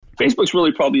Facebook's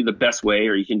really probably the best way,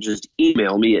 or you can just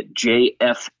email me at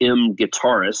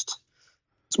jfmguitarist.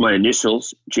 It's my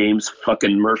initials, James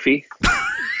fucking Murphy.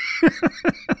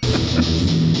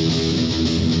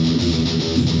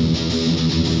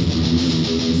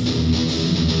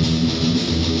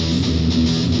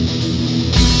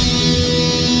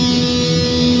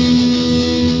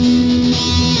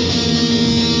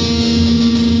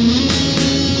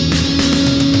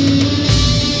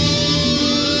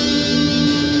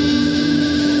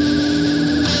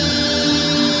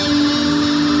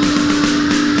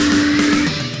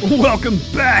 Welcome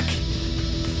back!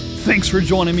 Thanks for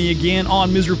joining me again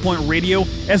on Misery Point Radio.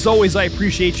 As always, I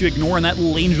appreciate you ignoring that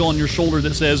little angel on your shoulder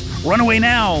that says, "Run away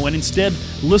now," and instead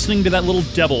listening to that little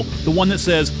devil, the one that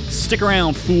says, "Stick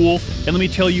around, fool." And let me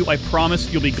tell you, I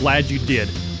promise you'll be glad you did.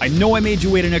 I know I made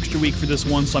you wait an extra week for this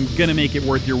one, so I'm gonna make it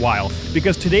worth your while,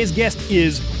 because today's guest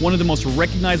is one of the most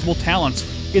recognizable talents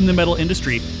in the metal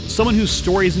industry, someone whose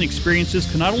stories and experiences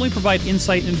can not only provide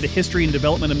insight into the history and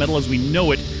development of metal as we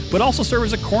know it, but also serve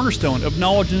as a cornerstone of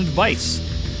knowledge and advice.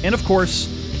 And of course,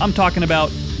 I'm talking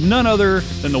about none other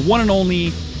than the one and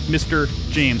only Mr.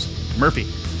 James Murphy.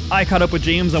 I caught up with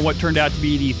James on what turned out to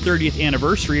be the 30th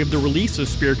anniversary of the release of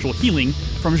Spiritual Healing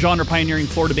from genre-pioneering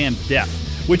Florida band Death,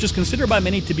 which is considered by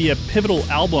many to be a pivotal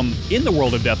album in the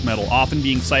world of death metal, often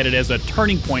being cited as a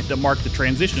turning point that marked the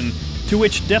transition to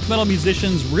which death metal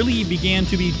musicians really began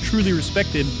to be truly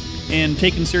respected and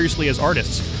taken seriously as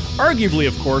artists. Arguably,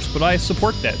 of course, but I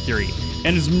support that theory.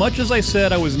 And as much as I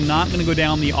said I was not going to go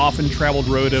down the often-traveled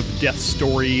road of death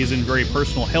stories and very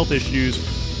personal health issues,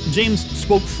 James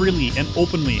spoke freely and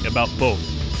openly about both,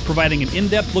 providing an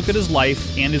in-depth look at his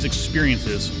life and his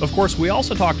experiences. Of course, we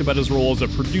also talked about his role as a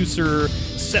producer,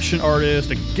 session artist,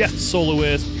 a guest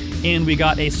soloist, and we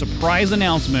got a surprise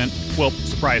announcement, well,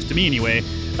 surprise to me anyway,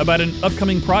 about an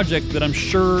upcoming project that I'm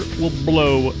sure will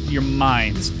blow your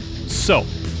minds. So,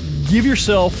 give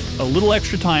yourself a little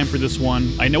extra time for this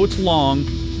one. I know it's long,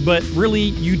 but really,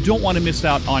 you don't want to miss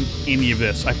out on any of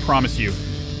this, I promise you.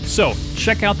 So,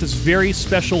 check out this very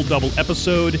special double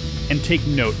episode and take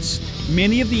notes.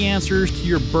 Many of the answers to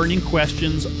your burning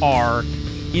questions are,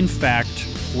 in fact,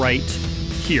 right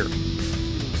here.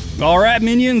 All right,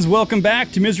 minions, welcome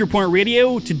back to Misery Point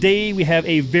Radio. Today we have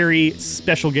a very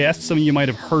special guest. Some of you might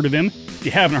have heard of him. If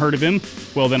you haven't heard of him,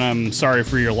 well, then I'm sorry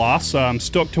for your loss. I'm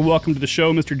stoked to welcome to the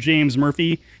show Mr. James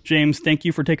Murphy. James, thank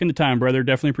you for taking the time, brother.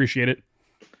 Definitely appreciate it.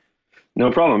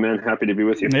 No problem, man. Happy to be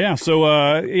with you. Yeah, so,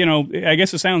 I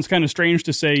guess it sounds kind of strange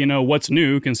to say, what's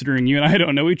new, considering you and I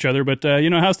don't know each other, but,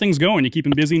 how's things going? You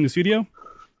keeping busy in the studio?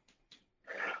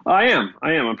 I am.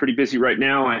 I'm pretty busy right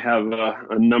now. I have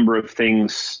a number of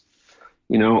things,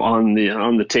 on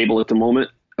the table at the moment.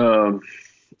 And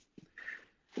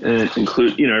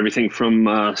include, everything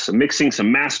from some mixing,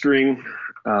 some mastering,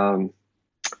 and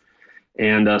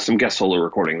some guest solo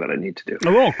recording that I need to do.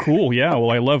 Oh, cool. Yeah,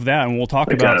 well, I love that. And we'll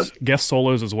talk about guest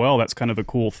solos as well. That's kind of a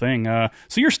cool thing.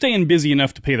 So you're staying busy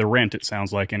enough to pay the rent, it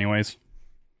sounds like, anyways.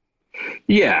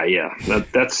 Yeah.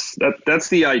 That's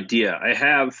the idea.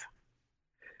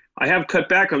 I have cut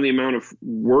back on the amount of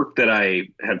work that I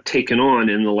have taken on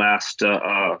in the last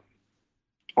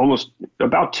almost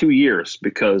about 2 years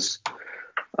because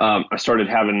I started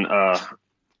having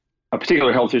a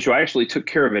particular health issue. I actually took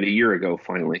care of it a year ago,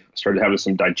 finally. I started having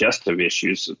some digestive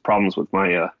issues, problems with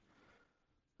my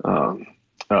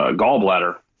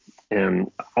gallbladder. And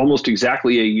almost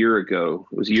exactly a year ago,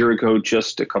 it was a year ago,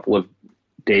 just a couple of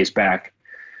days back,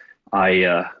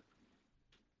 I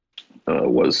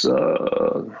was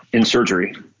in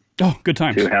surgery. Oh, good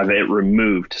times. To have it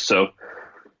removed. So,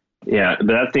 yeah, but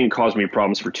that thing caused me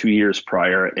problems for 2 years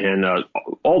prior. And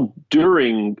all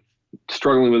during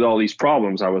struggling with all these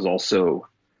problems, I was also,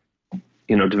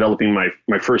 developing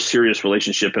my first serious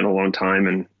relationship in a long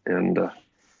time. And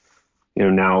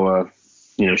now,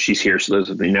 she's here. She lives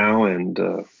with me now, and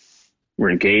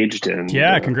we're engaged. And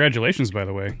yeah, congratulations, by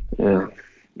the way.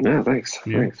 Yeah, thanks.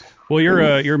 Yeah. Thanks. Well,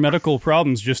 your medical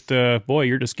problems just,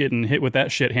 you're just getting hit with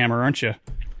that shit hammer, aren't you?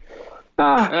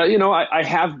 I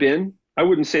have been. I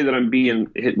wouldn't say that I'm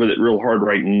being hit with it real hard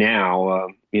right now.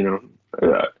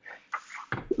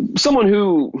 Someone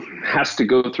who has to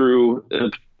go through a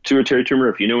pituitary tumor,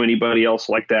 if you know anybody else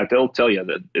like that, they'll tell you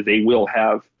that they will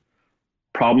have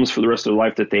problems for the rest of their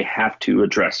life that they have to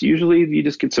address. Usually you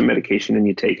just get some medication and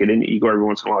you take it, and you go every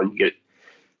once in a while, you get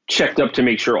checked up to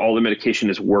make sure all the medication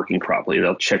is working properly.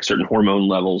 They'll check certain hormone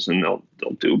levels, and they'll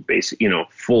do basic,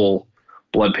 full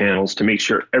blood panels to make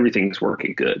sure everything's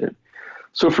working good. And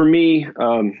so for me,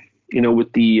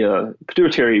 with the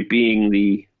pituitary being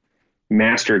the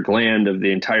master gland of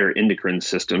the entire endocrine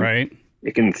system, right?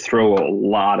 it can throw a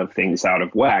lot of things out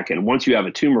of whack. And once you have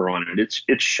a tumor on it,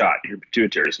 it's shot. Your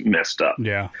pituitary is messed up.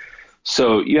 Yeah.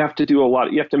 So you have to do a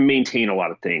lot. You have to maintain a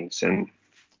lot of things and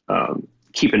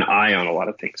keep an eye on a lot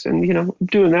of things. And I'm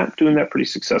doing that pretty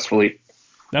successfully.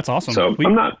 That's awesome. So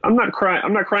I'm not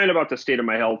crying about the state of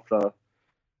my health.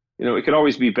 It could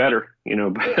always be better.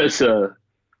 But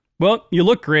well, you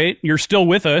look great. You're still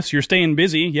with us. You're staying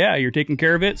busy. Yeah, you're taking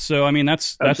care of it. So, I mean,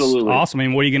 that's Absolutely. awesome. I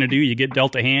mean, what are you going to do? You get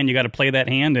dealt a hand. You got to play that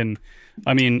hand. And,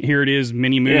 I mean, here it is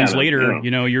many moons later.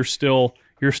 You're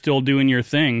still doing your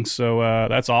thing. So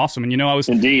that's awesome. And, I was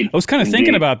kind of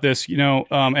thinking about this,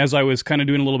 as I was kind of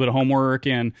doing a little bit of homework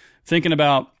and thinking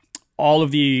about all of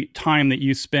the time that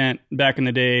you spent back in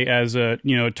the day as a,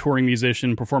 touring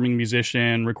musician, performing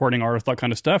musician, recording art, that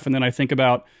kind of stuff. And then I think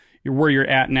about where you're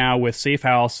at now with Safe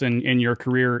House and your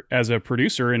career as a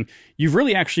producer. And you've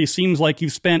really actually seems like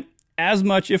you've spent as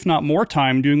much, if not more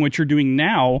time doing what you're doing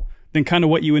now than kind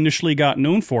of what you initially got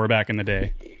known for back in the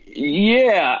day.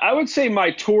 Yeah, I would say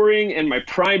my touring and my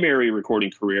primary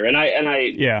recording career. And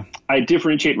I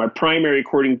differentiate my primary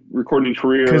recording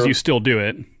career. Because you still do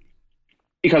it.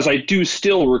 Because I do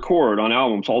still record on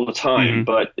albums all the time. Mm-hmm.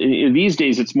 But these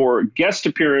days it's more guest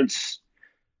appearance.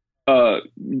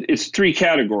 It's 3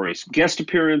 categories: guest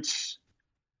appearance,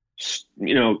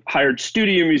 hired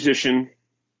studio musician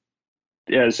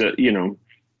as a,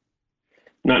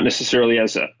 not necessarily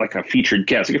as a featured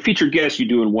guest. Like a featured guest, you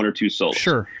do in 1 or 2 solos.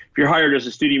 Sure. If you're hired as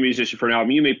a studio musician for an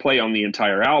album, you may play on the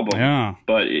entire album,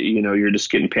 but you're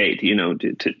just getting paid,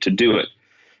 to do it.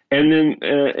 And then,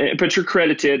 but you're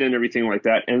credited and everything like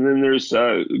that. And then there's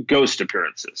ghost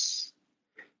appearances.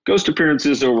 Ghost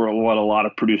appearances are what a lot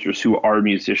of producers who are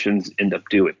musicians end up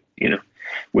doing.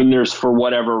 When there's, for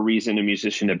whatever reason, a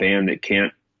musician, a band that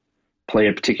can't play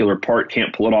a particular part,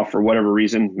 can't pull it off for whatever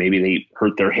reason. Maybe they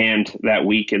hurt their hand that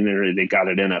week and they got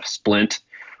it in a splint,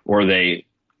 or they,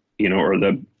 or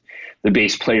the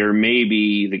bass player,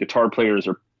 maybe the guitar players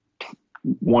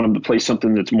want him to play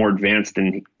something that's more advanced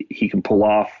than he can pull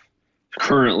off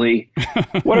currently.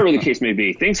 Whatever the case may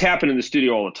be, things happen in the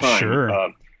studio all the time.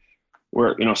 Sure.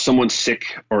 Where someone's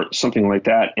sick or something like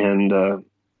that, and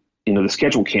the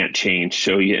schedule can't change,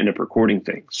 so you end up recording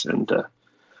things, and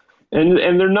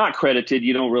they're not credited.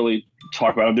 You don't really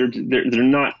talk about them. They're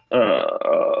not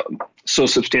so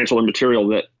substantial in material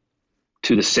that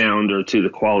to the sound or to the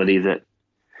quality that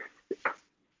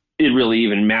it really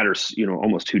even matters.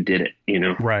 Almost who did it.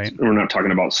 Right. We're not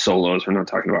talking about solos. We're not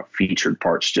talking about featured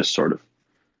parts. Just sort of,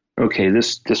 okay,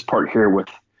 this part here with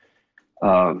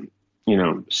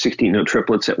 16-note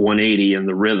triplets at 180 and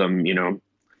the rhythm,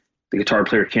 the guitar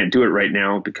player can't do it right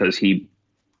now because he,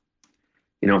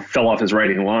 fell off his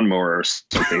riding lawnmower or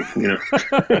something,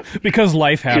 because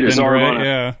life happened, hit his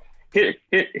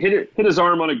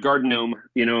arm on a garden gnome,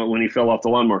 when he fell off the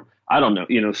lawnmower. I don't know,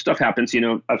 stuff happens,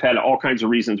 I've had all kinds of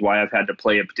reasons why I've had to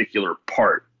play a particular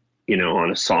part,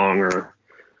 on a song or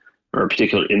a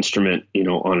particular instrument,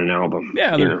 on an album.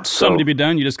 Yeah, there's something to be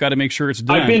done. You just got to make sure it's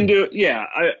done. I've been doing,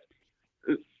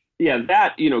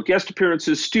 that, guest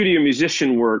appearances, studio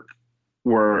musician work,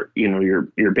 where,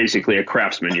 you're basically a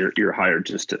craftsman. You're hired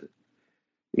just to,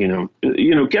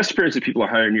 guest appearances, people are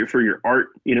hiring you for your art,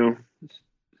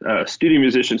 studio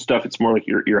musician stuff. It's more like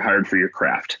you're hired for your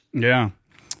craft. Yeah.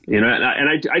 And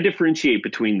I differentiate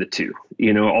between the two,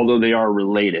 although they are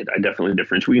related. I definitely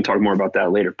differentiate. We can talk more about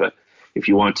that later, but if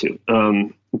you want to,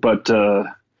 then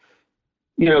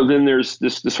there's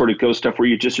this sort of ghost stuff where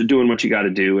you just are doing what you got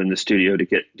to do in the studio to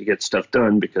get stuff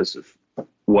done because of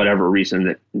whatever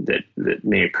reason that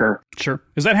may occur. Sure.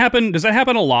 Does that happen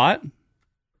a lot?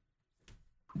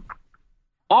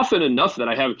 Often enough that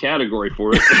I have a category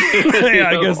for it. Yeah,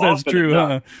 I guess that's true.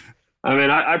 Huh? I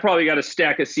mean, I probably got a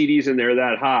stack of CDs in there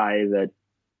that high that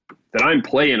I'm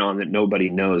playing on that nobody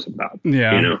knows about.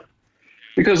 Yeah.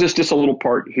 Because it's just a little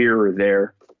part here or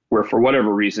there where for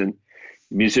whatever reason,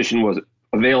 the musician wasn't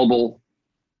available,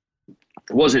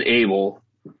 wasn't able,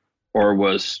 or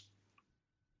was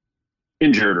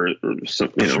injured or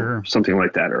something, Sure. something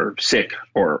like that, or sick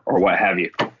or what have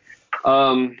you.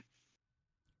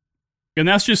 And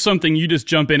that's just something you just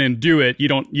jump in and do it. You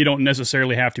don't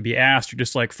necessarily have to be asked. You're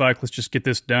just like, fuck, let's just get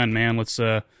this done, man. Let's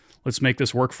make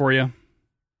this work for you.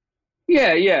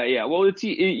 Yeah. Well, it's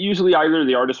usually either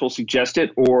the artist will suggest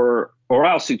it or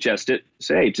I'll suggest it.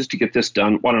 Say, hey, just to get this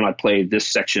done, why don't I play this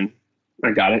section?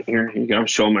 I got it here.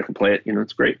 Show them I can play it.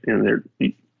 It's great. And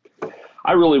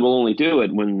I really will only do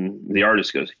it when the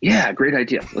artist goes, yeah, great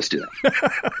idea. Let's do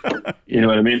that. You know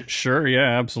what I mean? Sure.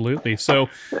 Yeah, absolutely. So,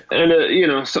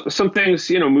 and some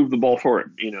things, move the ball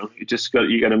forward. You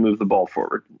got to move the ball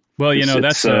forward. Well,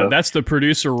 that's the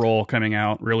producer role coming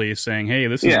out, really saying, "Hey,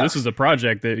 this is a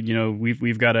project that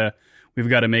we've got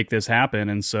to make this happen."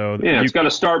 And so it's got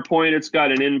a start point, it's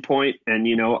got an end point, and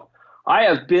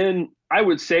I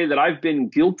would say that I've been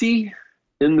guilty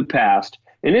in the past,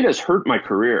 and it has hurt my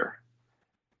career.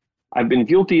 I've been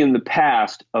guilty in the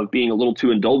past of being a little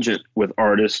too indulgent with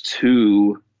artists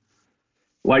who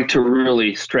like to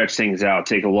really stretch things out,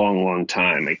 take a long, long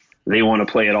time. They want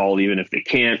to play it all even if they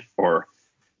can't, or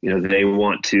they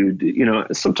want to,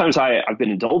 sometimes I've been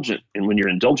indulgent. And when you're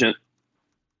indulgent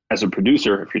as a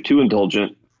producer, if you're too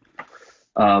indulgent,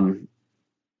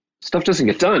 stuff doesn't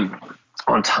get done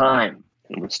on time.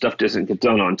 And when stuff doesn't get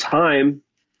done on time,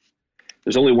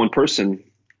 there's only one person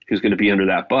who's going to be under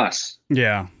that bus.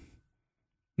 Yeah.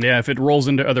 Yeah. If it rolls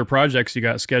into other projects you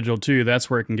got scheduled too, that's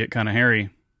where it can get kind of hairy.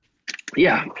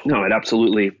 Yeah, no, it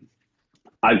absolutely.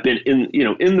 I've been in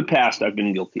the past, I've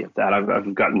been guilty of that.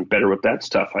 I've gotten better with that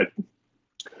stuff. I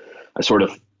sort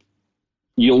of,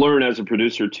 you learn as a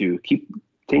producer to keep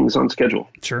things on schedule.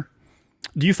 Sure.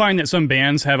 Do you find that some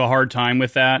bands have a hard time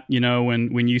with that?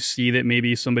 When you see that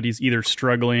maybe somebody's either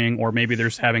struggling or maybe they're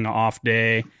having an off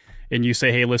day and you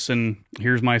say, "Hey, listen,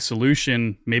 here's my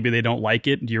solution." Maybe they don't like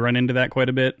it. Do you run into that quite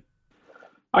a bit?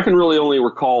 I can really only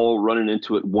recall running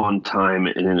into it one time,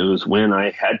 and it was when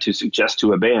I had to suggest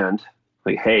to a band,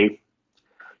 like, "Hey,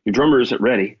 your drummer isn't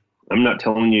ready. I'm not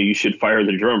telling you should fire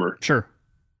the drummer. Sure.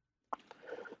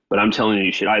 But I'm telling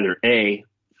you should either A,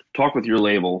 talk with your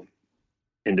label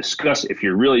and discuss if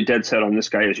you're really dead set on this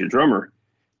guy as your drummer,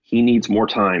 he needs more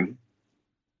time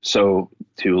to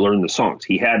learn the songs."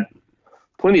 He had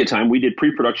plenty of time. We did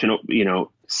pre-production,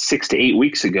 6 to 8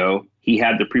 weeks ago. He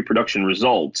had the pre-production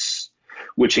results,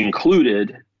 which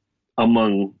included,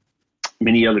 among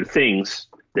many other things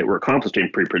that were accomplished in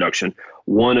pre-production,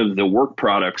 one of the work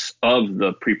products of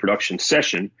the pre-production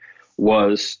session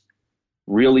was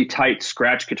really tight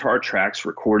scratch guitar tracks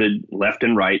recorded left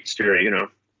and right stereo,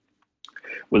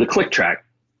 with a click track,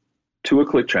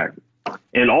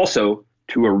 and also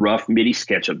to a rough MIDI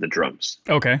sketch of the drums.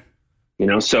 Okay.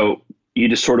 So you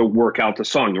just sort of work out the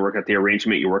song, you work out the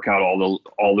arrangement, you work out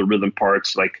all the rhythm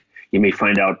parts. Like you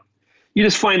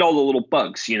just find all the little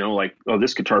bugs, like, oh,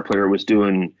 this guitar player was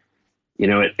doing,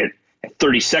 at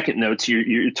 30-second notes,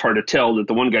 it's hard to tell that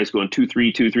the one guy's going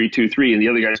 2-3, 2-3, 2-3, and the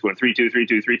other guy's going 3-2,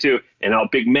 3-2, 3-2, and a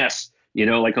big mess,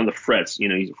 like on the frets,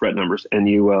 using fret numbers, and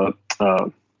you,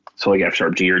 so like F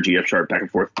sharp G or G F sharp back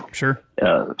and forth. Sure.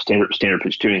 Standard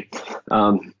pitch tuning,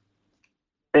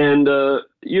 and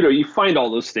you find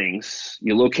all those things,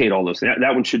 you locate all those things.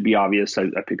 That one should be obvious. I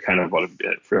picked kind of a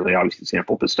fairly obvious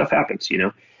example, but stuff happens.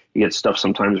 You get stuff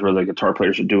sometimes where the guitar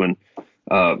players are doing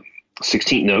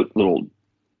 16th note little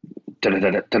and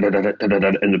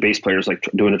the bass player's like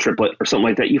doing a triplet or something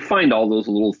like that. You find all those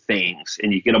little things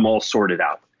and you get them all sorted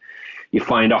out. You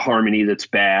find a harmony that's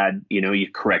bad, you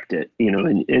correct it,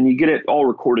 and you get it all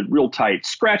recorded real tight.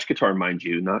 Scratch guitar, mind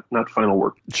you, not final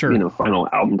work, sure. Final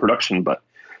album production, but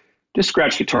just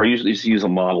scratch guitar. Usually just use a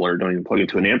modeler, don't even plug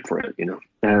into an amp for it,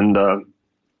 and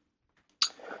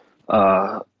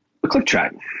a click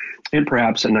track, and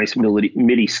perhaps a nice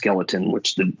MIDI skeleton,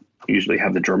 which usually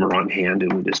have the drummer on hand,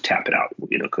 and we just tap it out,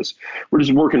 because we're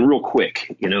just working real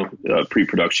quick,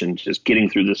 pre-production, just getting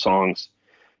through the songs,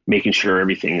 making sure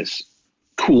everything is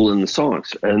cool in the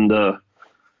songs. And,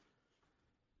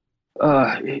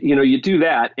 you do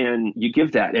that and you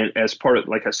give that, and as part of,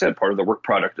 like I said, part of the work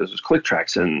product is those click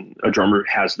tracks, and a drummer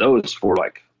has those for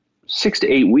like 6 to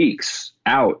 8 weeks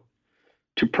out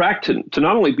to practice, to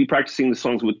not only be practicing the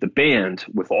songs with the band,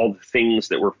 with all the things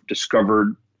that were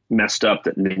discovered, messed up,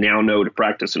 that they now know to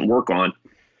practice and work on.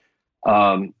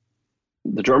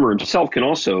 The drummer himself can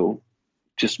also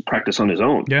just practice on his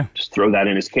own. Yeah. Just throw that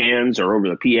in his cans or over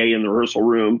the PA in the rehearsal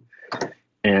room,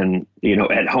 and,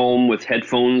 at home with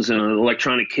headphones and an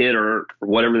electronic kit or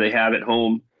whatever they have at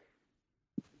home,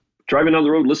 driving down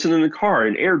the road, listening in the car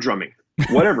and air drumming,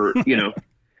 whatever,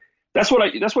 That's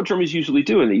what drummers usually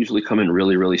do, and they usually come in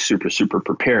really, really super, super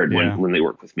prepared when they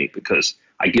work with me, because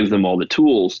I give them all the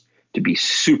tools to be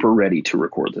super ready to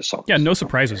record the song. Yeah, no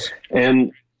surprises.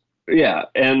 And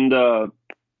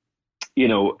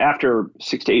after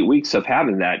 6 to 8 weeks of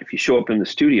having that, if you show up in the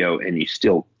studio and you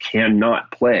still cannot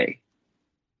play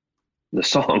the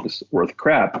songs worth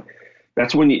crap,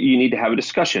 that's when you need to have a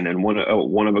discussion, and one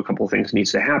of a couple of things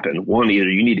needs to happen. One, either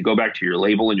you need to go back to your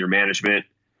label and your management,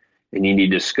 and you need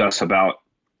to discuss about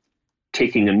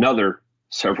taking another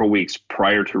several weeks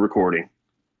prior to recording,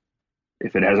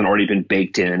 if it hasn't already been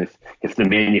baked in, if the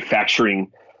manufacturing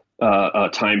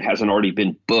time hasn't already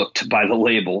been booked by the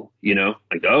label,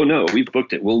 like, oh no, we've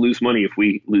booked it, we'll lose money if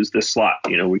we lose this slot,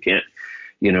 we can't,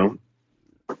 you know,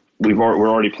 we're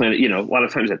already planning, you know, a lot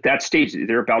of times at that stage,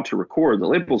 they're about to record the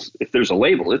labels. If there's a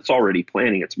label, it's already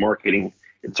planning, it's marketing,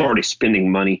 it's already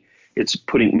spending money, it's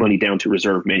putting money down to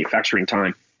reserve manufacturing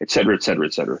time, et cetera, et cetera,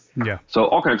 et cetera. Yeah. So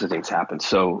all kinds of things happen.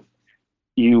 So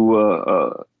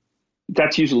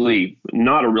that's usually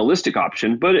not a realistic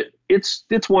option, but it's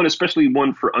one, especially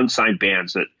one for unsigned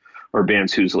bands that are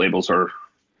bands whose labels are,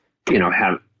 you know,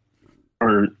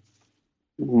 are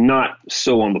not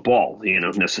so on the ball, you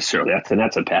know, necessarily.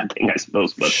 That's a bad thing, I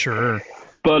suppose. But sure.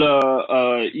 But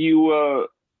you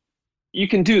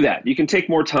can do that. You can take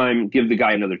more time, give the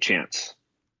guy another chance,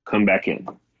 come back in.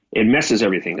 It messes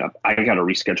everything up. I got to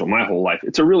reschedule my whole life.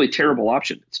 It's a really terrible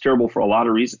option. It's terrible for a lot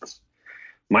of reasons.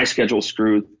 My schedule's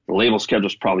screwed. The label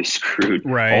schedule's probably screwed.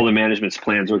 Right. All the management's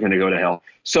plans are going to go to hell.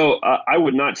 So I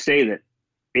would not say that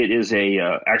it is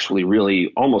actually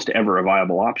really almost ever a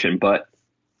viable option, but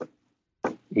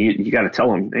you got to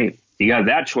tell them, hey, you got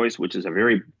that choice, which is a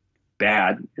very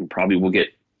bad and probably will get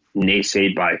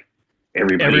naysayed by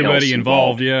everybody else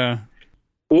involved. Yeah.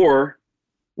 Or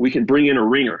we can bring in a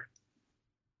ringer.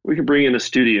 We can bring in a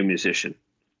studio musician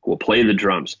who will play the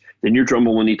drums. Then your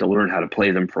drummer will need to learn how to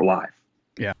play them for live.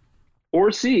 Yeah.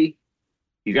 Or C,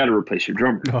 you got to replace your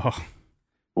drummer. Oh.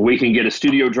 We can get a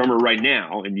studio drummer right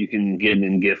now, and you can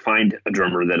find a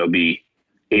drummer that'll be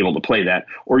able to play that,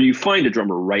 or you find a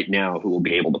drummer right now who will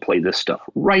be able to play this stuff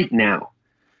right now.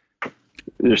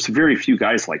 There's very few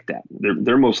guys like that.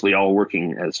 They're mostly all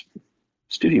working as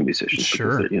studio musicians.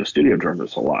 Sure. You know, studio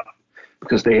drummers a lot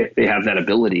because they have that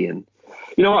ability. And,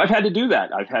 you know, I've had to do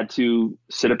that. I've had to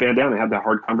sit a band down and have that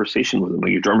hard conversation with them.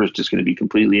 Like, your drummer's just going to be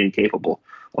completely incapable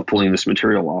of pulling this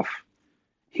material off.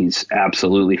 He's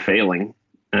absolutely failing.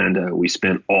 And we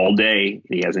spent all day.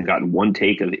 He hasn't gotten one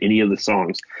take of any of the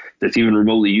songs that's even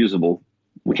remotely usable.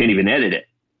 We can't even edit it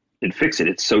and fix it.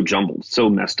 It's so jumbled, so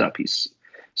messed up. He's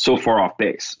so far off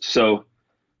base. So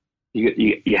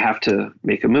you have to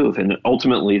make a move. And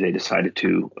ultimately, they decided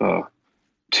to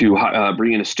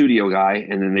bring in a studio guy,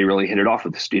 and then they really hit it off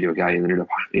with the studio guy, and ended up,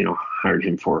 you know, hired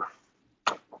him for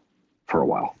a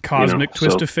while. Cosmic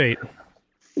twist of fate.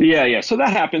 Yeah. So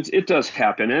that happens. It does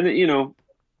happen, and you know.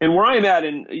 And where I'm at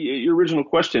in your original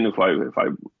question, if I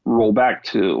roll back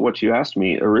to what you asked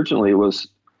me originally, was,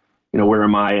 you know, where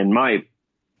am I in my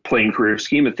playing career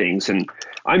scheme of things? And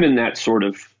I'm in that sort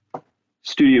of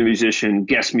studio musician,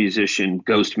 guest musician,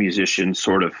 ghost musician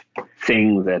sort of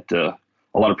thing that a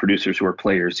lot of producers who are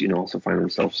players, you know, also find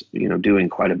themselves, you know, doing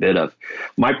quite a bit of.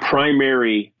 My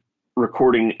primary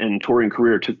recording and touring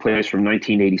career took place from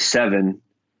 1987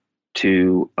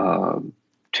 to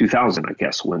 2000, I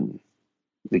guess, when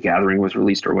The Gathering was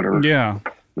released or whatever. Yeah.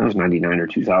 That was 99 or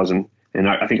 2000. And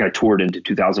I think I toured into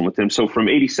 2000 with them. So from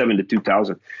 87 to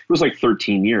 2000, it was like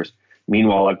 13 years.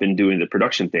 Meanwhile, I've been doing the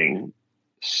production thing,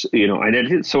 you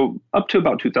know, so up to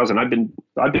about 2000, I've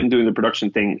been doing the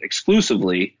production thing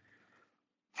exclusively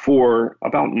for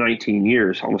about 19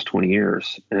 years, almost 20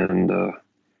 years. And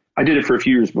I did it for a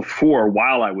few years before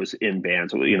while I was in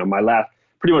bands. You know,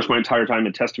 pretty much my entire time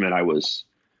in Testament, I was,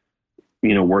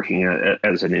 you know, working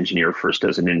as an engineer, first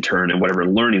as an intern and whatever,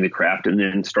 learning the craft, and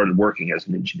then started working as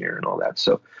an engineer and all that.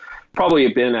 So probably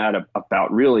have been at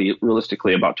about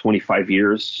realistically about 25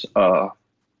 years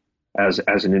as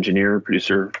an engineer,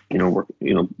 producer, you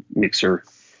know, mixer,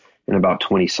 and about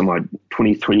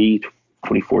 23,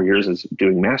 24 years as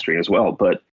doing mastering as well.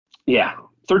 But yeah,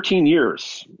 13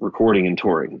 years recording and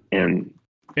touring, and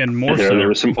more so. There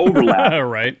was some overlap,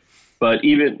 right? But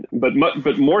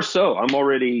more so,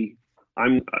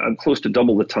 I'm close to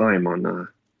double the time on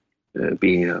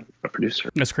being a producer.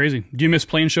 That's crazy. Do you miss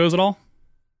playing shows at all?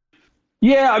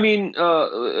 Yeah, I mean,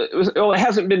 it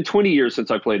hasn't been 20 years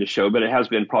since I played a show, but it has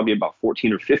been probably about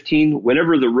 14 or 15.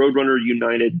 Whenever the Roadrunner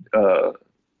United, I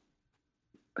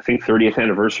think 30th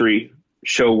anniversary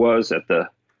show was at that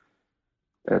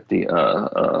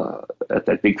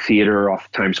big theater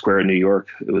off Times Square in New York.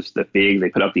 It was that big. They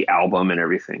put out the album and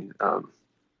everything. It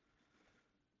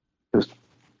was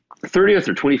 30th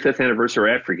or 25th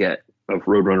anniversary, I forget, of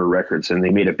Roadrunner Records, and they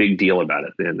made a big deal about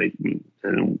it. And they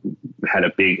had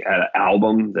an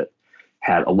album that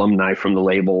had alumni from the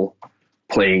label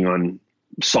playing on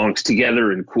songs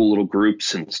together in cool little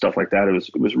groups and stuff like that.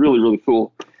 It was really, really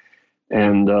cool.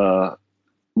 And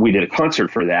we did a concert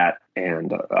for that,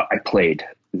 and I played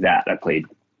that. I played,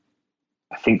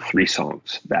 I think, 3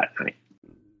 songs that night.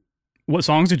 What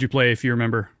songs did you play, if you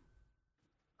remember?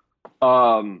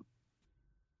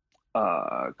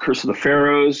 Curse of the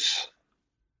Pharaohs,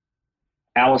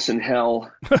 Alice in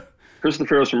Hell, Curse of the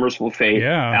Pharaohs from Merciful Fate,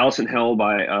 yeah. Alice in Hell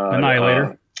by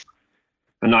Annihilator,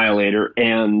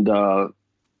 and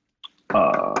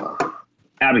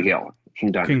Abigail,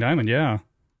 King Diamond. King Diamond, yeah,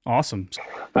 awesome.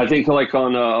 I think like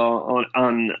on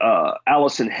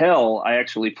Alice in Hell, I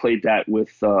actually played that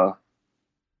with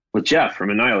Jeff from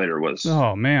Annihilator was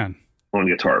Oh man, on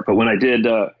guitar. But when I did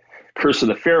Curse of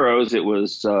the Pharaohs, it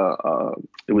was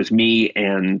me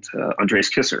and Andreas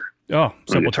Kisser. Oh,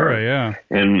 Sepultura, yeah.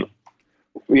 And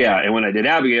when I did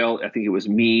Abigail, I think it was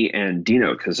me and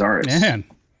Dino Cazares. Man,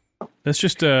 that's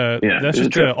just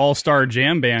an all-star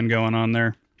jam band going on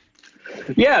there.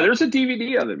 Yeah, there's a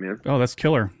DVD of it, man. Oh, that's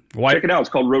killer. Check it out. It's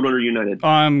called Roadrunner United.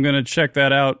 I'm gonna check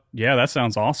that out. Yeah, that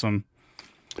sounds awesome.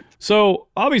 So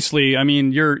obviously, I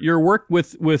mean, your work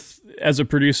with as a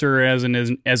producer, as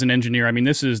an engineer. I mean,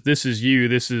 this is you.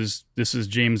 This is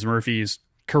James Murphy's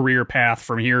career path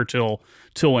from here till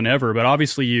whenever. But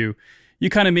obviously, you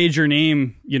kind of made your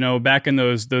name, back in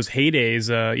those heydays.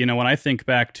 When I think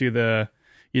back to the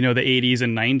 80s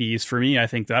and 90s, for me, I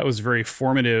think that was very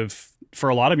formative for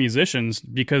a lot of musicians,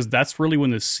 because that's really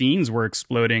when the scenes were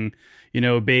exploding.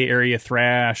 Bay Area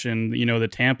thrash and, the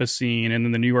Tampa scene, and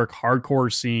then the New York hardcore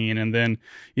scene. And then,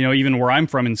 even where I'm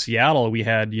from in Seattle, we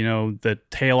had, the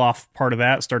tail off part of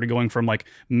that started going from like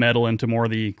metal into more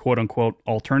the quote unquote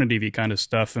alternative-y kind of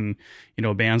stuff. And,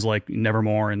 bands like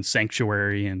Nevermore and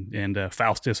Sanctuary and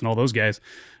Faustus and all those guys.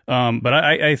 But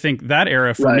I think that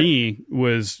era for me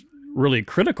was really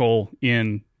critical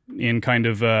in kind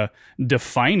of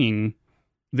defining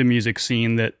the music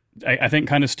scene that I think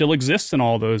kind of still exists in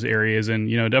all those areas. And,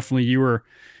 definitely you were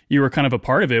kind of a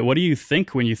part of it. What do you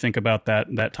think when you think about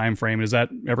that time frame? Does that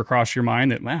ever cross your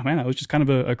mind that, man, that was just kind of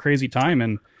a crazy time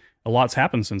and a lot's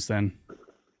happened since then?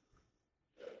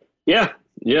 Yeah.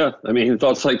 Yeah. I mean,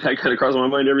 thoughts like that kind of cross my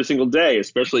mind every single day,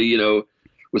 especially,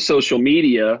 with social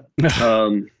media.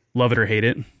 Love it or hate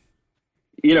it.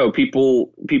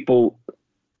 People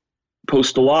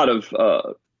post a lot of,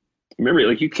 remember,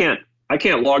 like I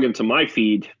can't log into my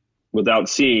feed without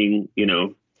seeing,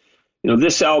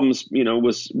 this album's,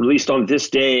 was released on this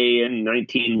day in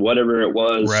 19, whatever it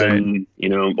was. Right. And,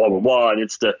 blah, blah, blah. And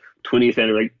it's the 20th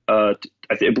anniversary. I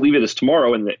believe it is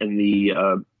tomorrow. And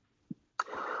the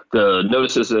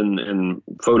notices and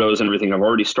photos and everything have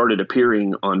already started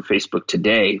appearing on Facebook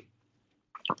today.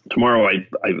 Tomorrow, I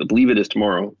believe it is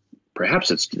tomorrow.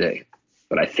 Perhaps it's today,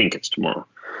 but I think it's tomorrow,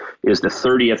 is the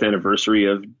 30th anniversary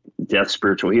of Death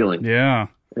Spiritual Healing. Yeah.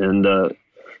 And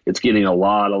it's getting a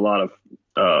lot of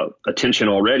attention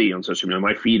already on social media.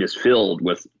 My feed is filled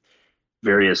with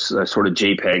various sort of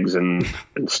JPEGs and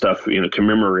stuff,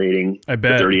 commemorating the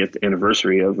 30th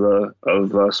anniversary of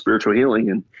Spiritual Healing.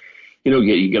 And,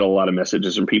 you get a lot of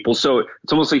messages from people. So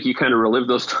it's almost like you kind of relive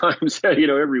those times,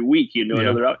 every week,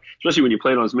 another album, especially when you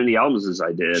played on as many albums as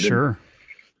I did. Sure.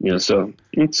 And, so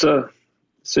it's an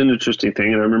interesting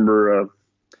thing. And I remember,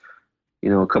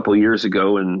 a couple of years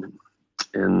ago in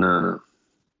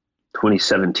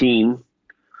 2017,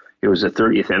 it was the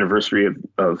 30th anniversary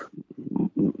of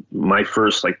my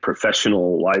first like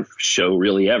professional live show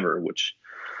really ever, which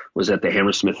was at the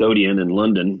Hammersmith Odeon in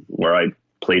London, where I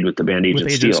played with the band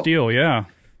Agent Steel. Agent Steel, yeah.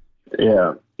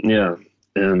 Yeah. Yeah.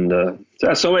 And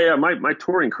my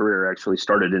touring career actually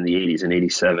started in the 80s in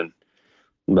 87.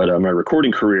 But my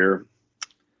recording career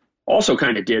also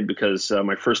kind of did, because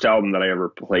my first album that I ever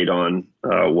played on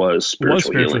was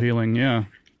Spiritual Healing. Yeah.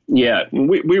 Yeah.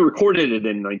 We recorded it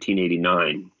in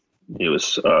 1989. It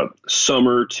was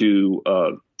summer to,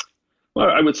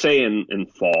 I would say in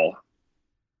fall.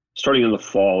 Starting in the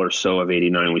fall or so of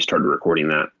 89, we started recording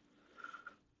that.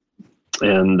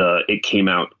 And it came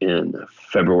out in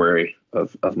February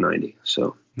of 90.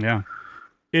 So, yeah.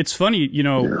 It's funny,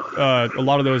 a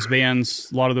lot of those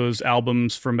bands, a lot of those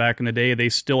albums from back in the day, they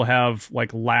still have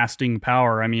like lasting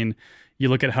power. I mean, you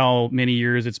look at how many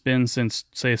years it's been since,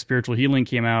 say, Spiritual Healing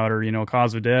came out, or,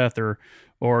 Cause of Death, or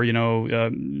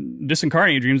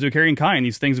Disincarnated Dreams of a Carrying Kind.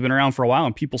 These things have been around for a while,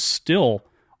 and people still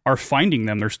are finding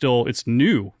them. It's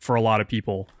new for a lot of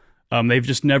people. They've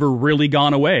just never really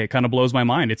gone away. It kind of blows my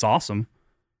mind. It's awesome.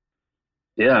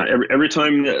 Yeah. Every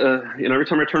time, every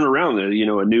time I turn around, a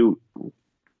new,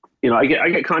 I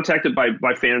get contacted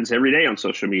by fans every day on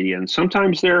social media, and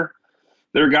sometimes they're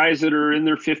guys that are in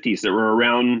their 50s that were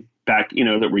around back,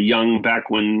 that were young back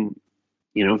when,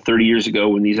 30 years ago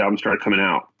when these albums started coming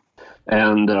out.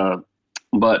 And,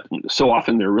 but so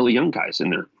often they're really young guys in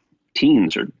their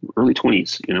teens or early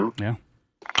 20s, Yeah.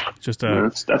 It's just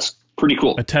that's pretty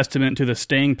cool. A testament to the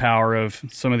staying power of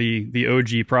some of the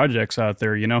OG projects out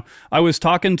there. I was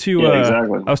talking to,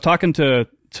 exactly. I was talking to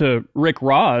Rick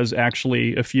Ross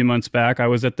actually a few months back. I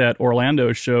was at that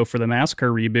Orlando show for the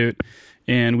Massacre reboot,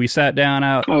 and we sat down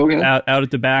out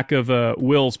at the back of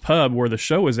Will's Pub where the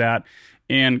show was at.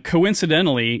 And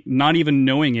coincidentally, not even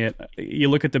knowing it, you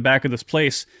look at the back of this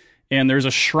place, and there's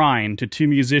a shrine to two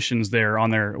musicians there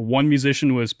on there. One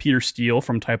musician was Peter Steele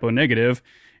from Typo Negative,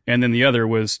 and then the other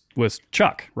was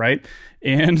Chuck, right?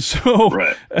 And so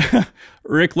Right.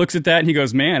 Rick looks at that and he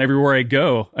goes, "Man, everywhere I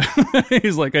go,"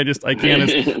 he's like, I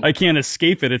can't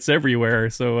escape it. It's everywhere."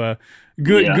 So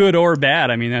good or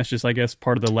bad. I mean, that's just, I guess,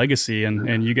 part of the legacy,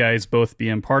 and you guys both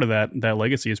being part of that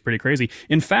legacy is pretty crazy.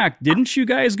 In fact, didn't you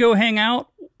guys go hang out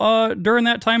during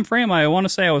that time frame? I want to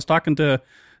say I was talking to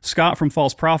Scott from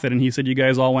False Prophet, and he said you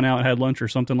guys all went out and had lunch or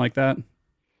something like that.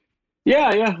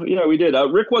 Yeah, we did.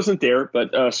 Rick wasn't there,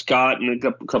 but Scott and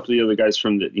a couple of the other guys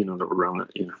from that were around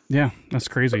it. Yeah, that's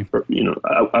crazy.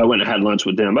 I went and had lunch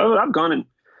with them. I've gone and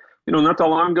not that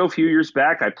long ago, a few years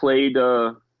back, I played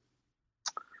a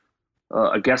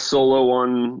guest solo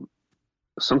on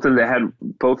something that had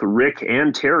both Rick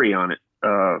and Terry on it.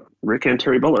 Rick and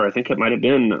Terry Butler. I think it might have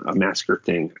been a Massacre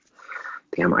thing.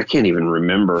 Damn, I can't even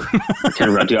remember.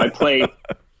 Dude,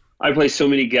 I play so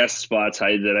many guest spots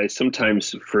that I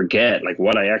sometimes forget like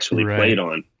what I actually played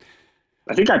on.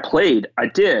 I think I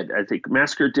think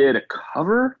Massacre did a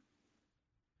cover,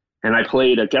 and I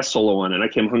played a guest solo on it. I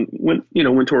went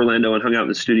to Orlando and hung out in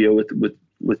the studio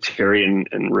with Terry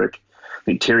and Rick. I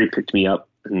think Terry picked me up,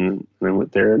 and I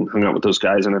went there and hung out with those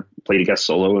guys, and I played a guest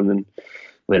solo, and then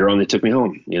later on they took me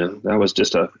home. That was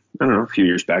just a few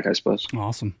years back, I suppose.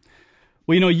 Awesome.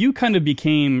 Well, you kind of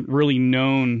became really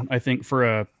known, I think, for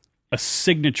a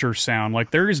signature sound.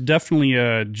 Like, there is definitely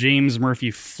a James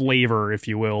Murphy flavor, if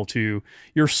you will, to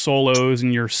your solos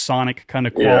and your sonic kind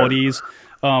of qualities.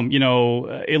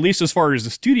 At least as far as the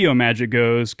studio magic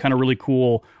goes, kind of really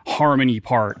cool harmony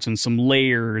parts and some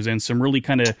layers and some really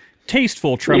kind of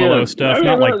tasteful tremolo stuff,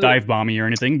 not like Dive Bomby or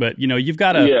anything, but you've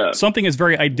got something that's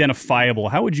very identifiable.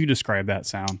 How would you describe that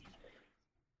sound?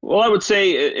 Well, I would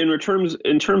say in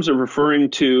terms of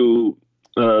referring to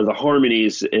the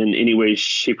harmonies in any way,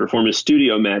 shape, or form as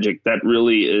studio magic, that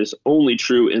really is only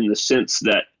true in the sense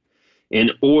that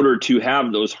in order to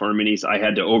have those harmonies, I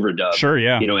had to overdub. Sure,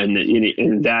 yeah.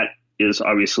 And that is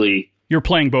obviously you're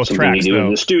playing both something tracks you do though.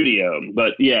 in the studio.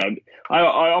 But yeah, I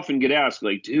often get asked,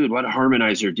 like, dude, what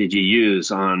harmonizer did you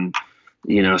use on,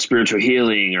 Spiritual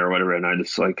Healing or whatever? And I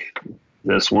just like,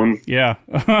 this one. Yeah.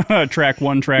 Track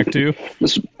 1, track 2.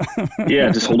 Just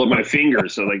hold up my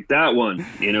fingers. So like that one,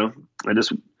 I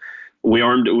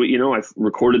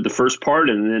recorded the first part,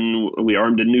 and then we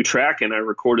armed a new track, and I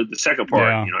recorded the second part.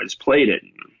 Yeah. I just played it.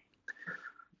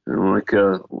 And I'm like,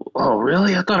 oh,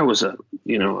 really? I thought it was an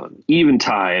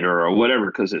Eventide or whatever,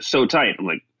 because it's so tight. I'm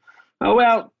like, oh,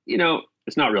 well,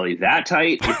 it's not really that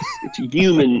tight. It's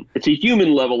human. It's a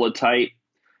human level of tight.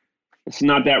 It's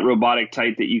not that robotic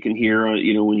tight that you can hear,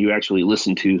 when you actually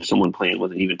listen to someone playing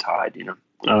with an Eventide,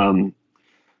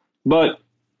 But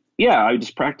yeah, I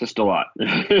just practiced a lot.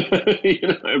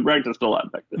 I practiced a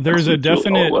lot back then. There's a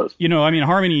definite,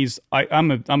 harmonies.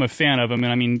 I'm a fan of them,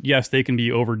 and I mean, yes, they can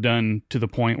be overdone to the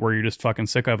point where you're just fucking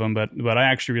sick of them. But I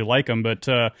actually really like them. But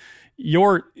the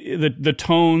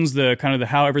tones, the kind of the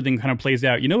how everything kind of plays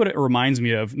out. You know what it reminds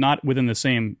me of? Not within the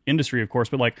same industry, of course,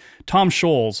 but like Tom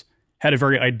Scholz had a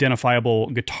very identifiable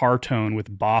guitar tone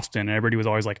with Boston, and everybody was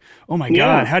always like, "Oh my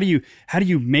God, how do you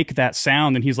make that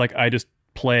sound?" And he's like, "I just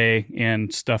play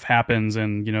and stuff happens,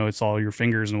 and it's all your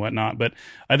fingers and whatnot." But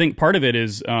I think part of it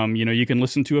is, you can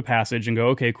listen to a passage and go,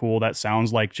 "Okay, cool, that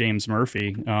sounds like James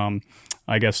Murphy."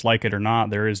 I guess, like it or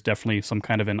not, there is definitely some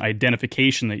kind of an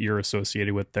identification that you're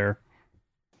associated with there.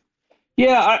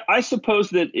 Yeah, I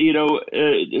suppose that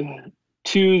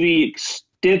to the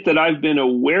extent that I've been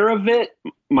aware of it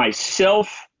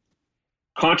myself,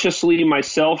 consciously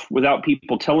myself, without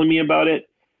people telling me about it,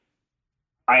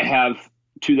 I have,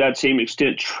 to that same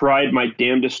extent, tried my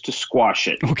damnedest to squash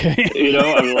it. Okay.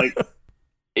 I'm like,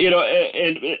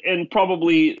 and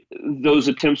probably those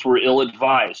attempts were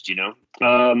ill-advised, and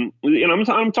I'm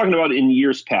talking about in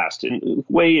years past,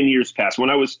 way in years past, when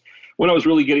I was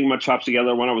really getting my chops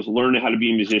together, when I was learning how to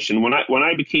be a musician, when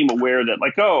I became aware that,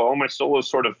 like, all my solos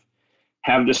sort of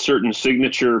have this certain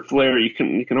signature flair, you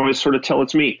can always sort of tell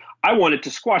it's me. I wanted to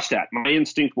squash that. My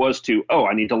instinct was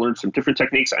I need to learn some different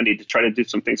techniques. I need to try to do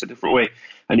some things a different way.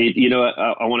 I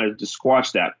wanted to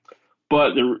squash that.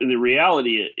 But the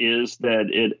reality is that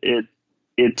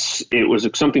it was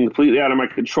something completely out of my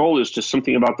control. It's just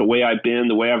something about the way I bend,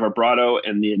 the way I have vibrato,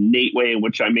 and the innate way in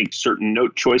which I make certain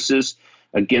note choices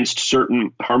against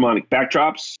certain harmonic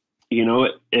backdrops,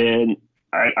 and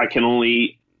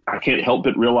I can't help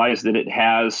but realize that it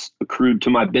has accrued to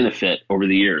my benefit over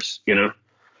the years,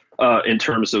 in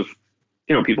terms of,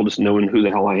 people just knowing who the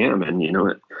hell I am. And,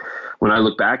 when I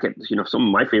look back at, some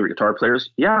of my favorite guitar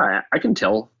players, yeah, I can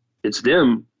tell it's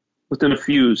them within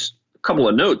a couple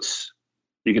of notes.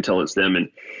 You can tell it's them. And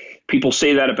people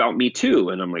say that about me too.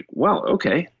 And I'm like, wow,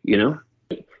 okay. You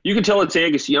can tell it's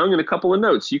Angus Young in a couple of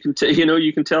notes. You can tell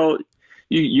you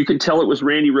can tell it was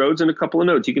Randy Rhoads in a couple of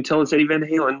notes. You can tell it's Eddie Van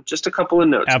Halen, just a couple of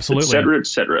notes, absolutely, et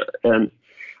cetera. And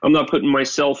I'm not putting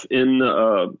myself in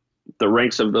the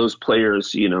ranks of those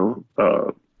players,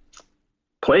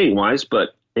 playing wise,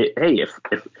 but hey,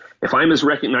 if I'm as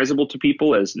recognizable to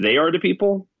people as they are to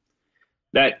people,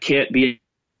 that can't be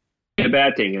a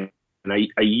bad thing. And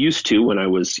I used to, when I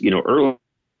was,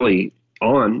 early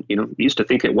on, used to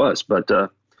think it was, but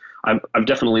I've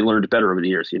definitely learned better over the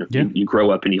years. You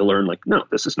grow up and you learn, like, no,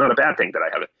 this is not a bad thing that I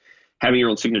have it. Having your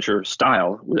own signature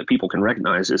style that people can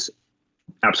recognize is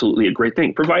absolutely a great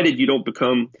thing, provided you don't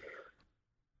become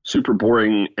super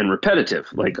boring and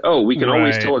repetitive. Like, oh, we can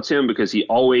always tell it's him because he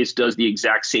always does the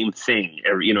exact same thing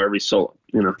every solo.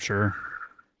 Sure.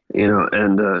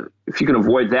 And if you can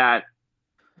avoid that,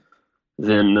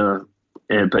 then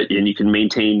and you can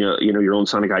maintain your own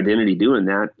sonic identity doing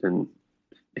that, and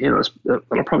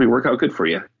that'll probably work out good for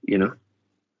you.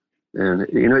 And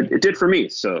it did for me.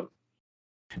 So,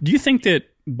 do you think that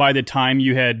by the time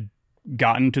you had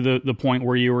gotten to the point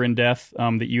where you were in Death,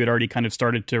 that you had already kind of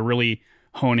started to really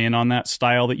hone in on that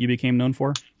style that you became known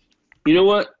for? You know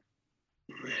what?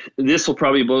 This will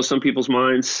probably blow some people's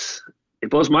minds. It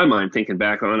blows my mind thinking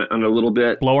back on it a little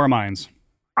bit. Blow our minds.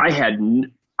 I had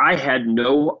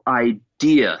no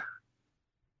idea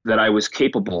that I was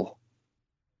capable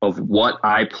of what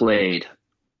I played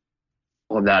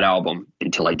on that album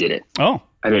until I did it. Oh.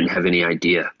 I didn't have any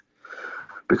idea.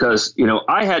 Because,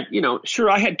 I had,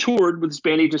 I had toured with this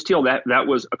band Age of Steel. That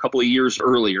was a couple of years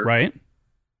earlier. Right.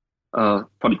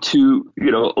 Probably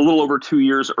a little over 2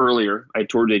 years earlier, I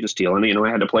toured Age of Steel. And, I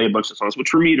had to play a bunch of songs, which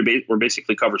for me were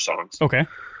basically cover songs. Okay.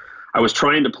 I was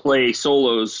trying to play the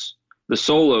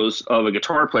solos of a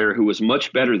guitar player who was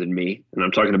much better than me. And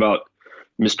I'm talking about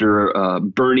Mr.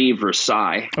 Bernie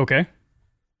Versailles. Okay.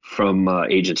 From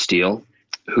Age of Steel,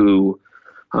 who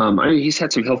he's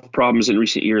had some health problems in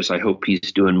recent years. I hope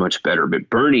he's doing much better. But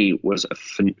Bernie was a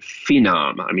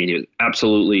phenom. I mean, he was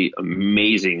absolutely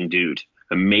amazing dude,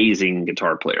 amazing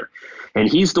guitar player. And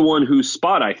he's the one whose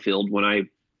spot I filled when I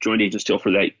joined Age of Steel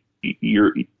for that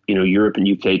Europe and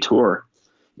UK tour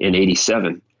in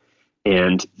 '87.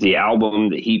 And the album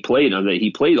that he played on, that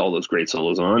he played all those great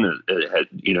solos on,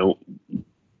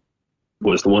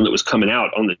 was the one that was coming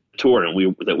out on the tour and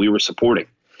we were supporting.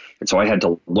 And so I had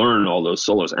to learn all those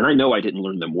solos. And I know I didn't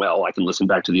learn them well. I can listen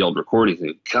back to the old recordings and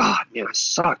go, God, man, I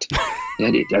sucked. I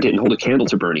didn't hold a candle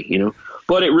to Bernie,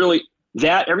 But it really,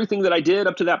 everything that I did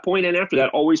up to that point and after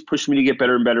that always pushed me to get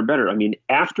better and better and better. I mean,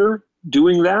 after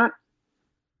doing that,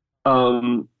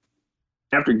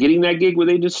 after getting that gig with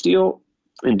Age of Steel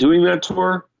and doing that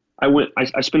tour,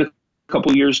 I spent a couple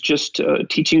of years just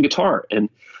teaching guitar and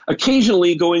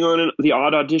occasionally going on the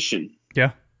odd audition.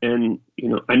 Yeah. And,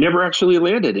 I never actually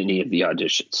landed any of the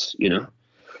auditions,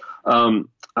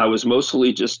 I was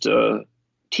mostly just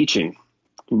teaching,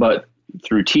 but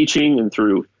through teaching and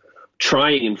through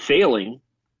trying and failing,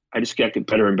 I just got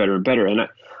better and better and better. And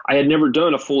I had never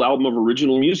done a full album of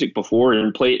original music before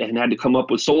and played and had to come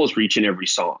up with solos for each and every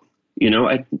song.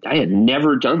 I had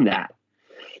never done that.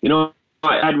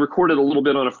 I'd recorded a little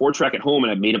bit on a 4-track at home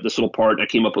and I made up this little part and I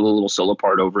came up with a little solo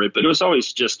part over it, but it was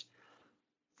always just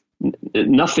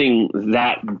nothing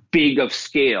that big of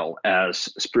scale as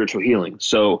Spiritual Healing.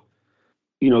 So,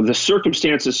 the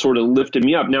circumstances sort of lifted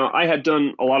me up. Now, I had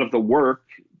done a lot of the work,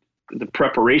 the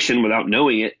preparation without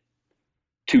knowing it,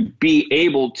 to be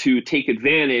able to take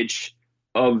advantage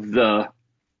of the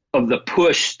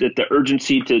push that the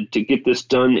urgency to get this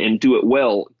done and do it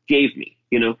well gave me.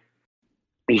 You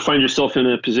find yourself in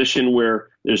a position where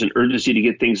there's an urgency to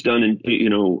get things done and,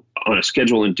 on a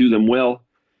schedule and do them well,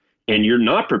 and you're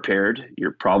not prepared,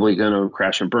 you're probably going to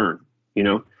crash and burn,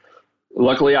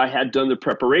 Luckily, I had done the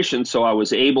preparation, so I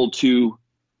was able to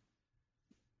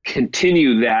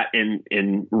continue that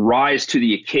and rise to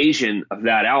the occasion of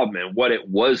that album and what it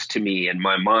was to me and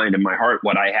my mind and my heart,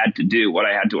 what I had to do, what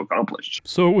I had to accomplish.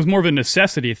 So it was more of a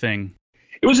necessity thing.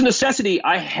 It was a necessity.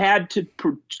 I had to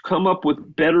come up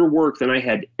with better work than I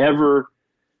had ever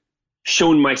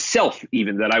shown myself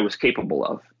even that I was capable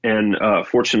of. And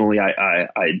fortunately,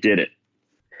 I did it.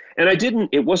 And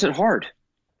it wasn't hard.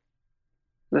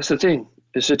 That's the thing.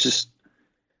 It's just,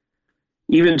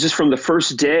 even just from the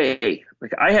first day,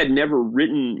 like I had never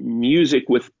written music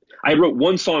I wrote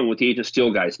one song with the Age of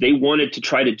Steel guys. They wanted to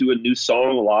try to do a new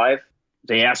song live.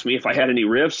 they asked me if I had any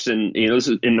riffs, and this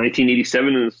is in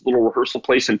 1987 in this little rehearsal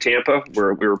place in Tampa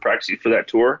where we were practicing for that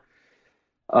tour.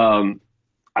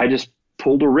 I just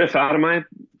pulled a riff out of my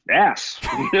ass,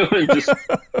 and just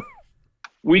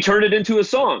we turned it into a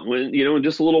song in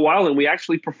just a little while, and we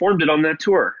actually performed it on that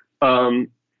tour.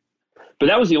 But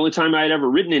that was the only time I had ever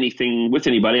written anything with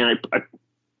anybody. And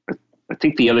I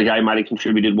think the other guy might have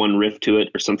contributed one riff to it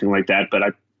or something like that, but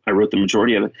I wrote the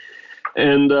majority of it.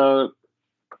 And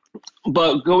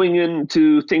but going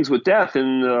into Things with Death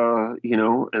in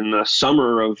the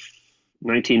summer of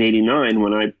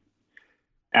 1989,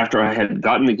 after I had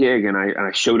gotten the gig and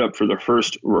I showed up for the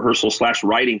first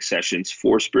rehearsal/writing sessions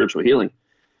for Spiritual Healing,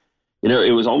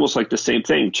 it was almost like the same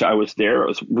thing. I was there. I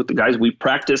was with the guys. We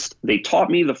practiced. They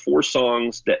taught me the 4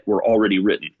 songs that were already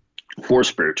written for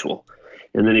Spiritual.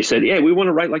 And then he said, "Yeah, we want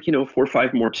to write 4 or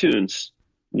 5 more tunes.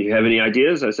 Do you have any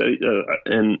ideas?" I said,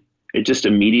 and it just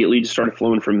immediately just started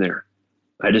flowing from there.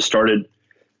 I just started,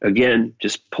 again,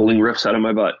 just pulling riffs out of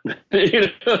my butt.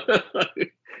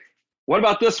 What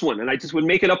about this one? And I just would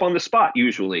make it up on the spot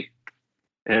usually.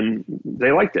 And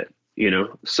they liked it,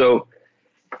 So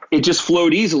it just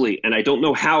flowed easily. And I don't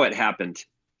know how it happened.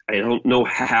 I don't know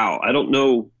how. I don't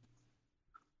know.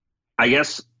 I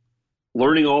guess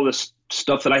learning all this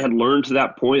stuff that I had learned to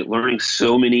that point, learning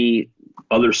so many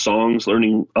other songs,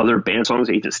 learning other band songs,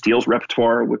 Agent Steel's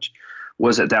repertoire, which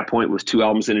was at that point was 2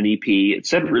 albums and an EP, et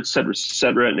cetera, et cetera, et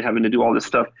cetera, and having to do all this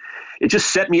stuff. It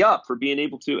just set me up for being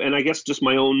able to, and I guess just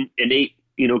my own innate,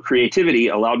 creativity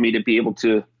allowed me to be able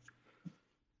to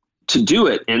do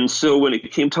it. And so when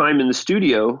it came time in the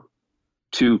studio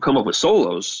to come up with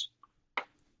solos,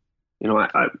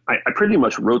 I pretty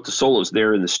much wrote the solos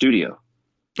there in the studio.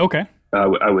 Okay.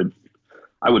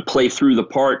 I would play through the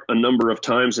part a number of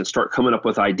times and start coming up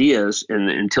with ideas and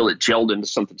until it gelled into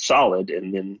something solid,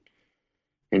 and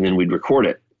then we'd record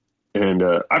it. And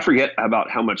I forget about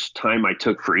how much time I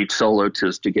took for each solo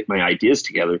to get my ideas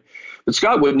together. But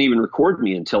Scott wouldn't even record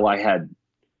me until I had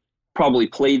probably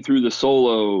played through the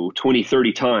solo 20,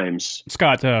 30 times.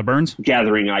 Scott Burns?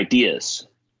 Gathering ideas.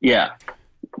 Yeah.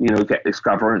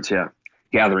 Scott Burns, yeah.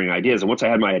 Gathering ideas. And once I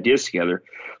had my ideas together,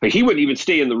 he wouldn't even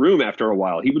stay in the room after a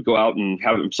while. He would go out and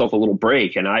have himself a little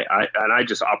break. And I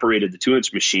just operated the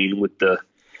 2-inch machine with the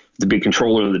big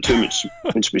controller of the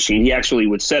 2-inch machine. He actually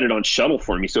would set it on shuttle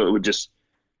for me, so it would just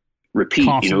repeat.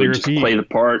 Constantly just play the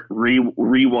part,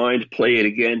 rewind, play it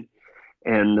again,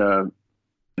 and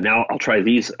now I'll try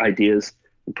these ideas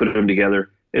and put them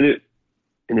together, and it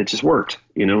just worked.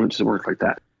 It just worked like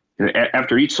that.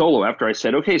 After each solo, after I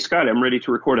said, "Okay, Scott, I'm ready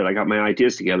to record it. I got my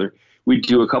ideas together," we'd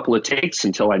do a couple of takes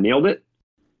until I nailed it,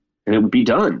 and it would be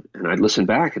done. And I'd listen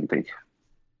back and think,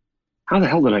 how the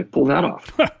hell did I pull that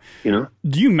off? Do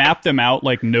you map them out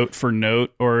like note for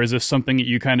note, or is this something that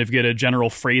you kind of get a general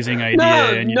phrasing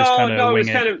idea and you just kind of wing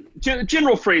it? No, it's kind of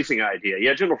general phrasing idea.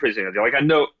 Yeah, general phrasing idea. Like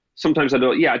sometimes I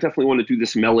know, I definitely want to do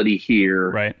this melody here.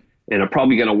 Right. And I'm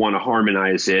probably going to want to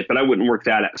harmonize it, but I wouldn't work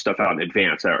that stuff out in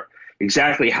advance. Or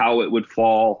exactly how it would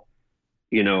fall,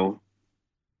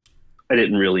 I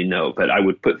didn't really know, but I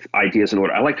would put ideas in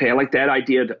order. I like that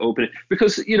idea to open it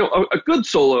because, a good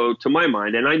solo to my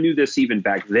mind, and I knew this even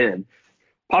back then,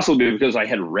 possibly because I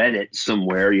had read it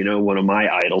somewhere, one of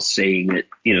my idols saying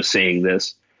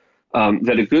this,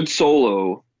 that a good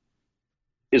solo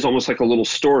is almost like a little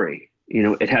story.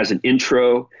 It has an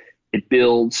intro, it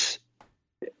builds,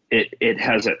 it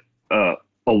has a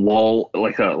lull,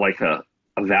 like a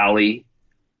valley,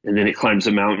 and then it climbs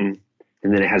a mountain,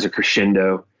 and then it has a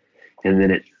crescendo, and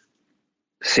then it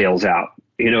sails out.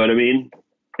 You know what I mean?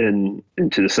 And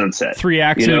into the sunset. 3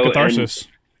 acts in a catharsis.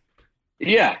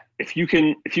 Yeah, if you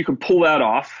can pull that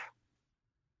off,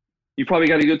 you probably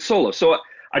got a good solo. So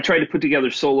I tried to put together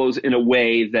solos in a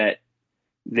way that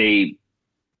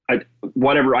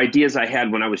whatever ideas I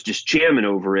had when I was just jamming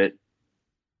over it,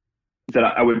 that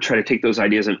I would try to take those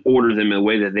ideas and order them in a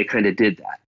way that they kind of did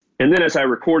that. And then as I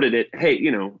recorded it, hey,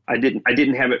 I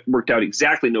didn't have it worked out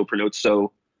exactly note per note,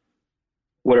 so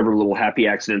whatever little happy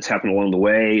accidents happened along the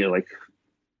way, like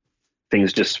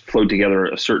things just flowed together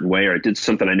a certain way, or I did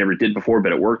something I never did before,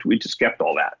 but it worked. We just kept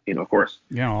all that, of course.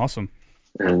 Yeah. Awesome.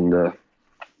 And,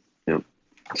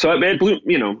 so it blew,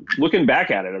 looking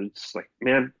back at it, I'm just like,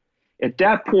 man, at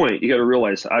that point, you got to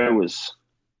realize it was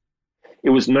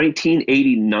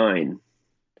 1989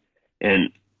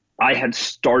 and I had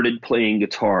started playing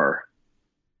guitar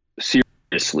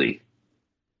seriously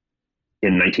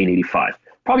in 1985.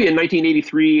 Probably in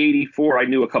 1983, 84, I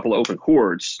knew a couple of open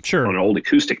chords on an old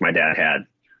acoustic my dad had.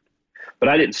 But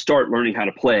I didn't start learning how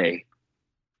to play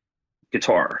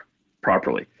guitar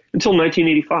properly until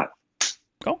 1985.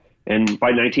 Oh. And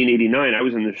by 1989, I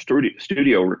was in the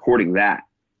studio recording that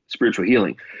Spiritual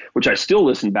Healing, which I still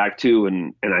listen back to,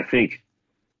 and I think,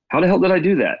 how the hell did I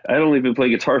do that? I'd only been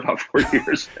playing guitar about 4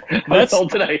 years. That's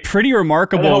pretty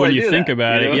remarkable when you think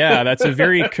about it. Yeah, that's a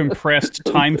very compressed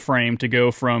time frame to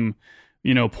go from,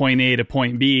 point A to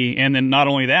point B. And then not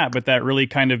only that, but that really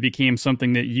kind of became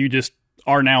something that you just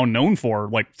are now known for,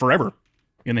 like, forever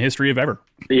in the history of ever.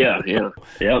 Yeah. It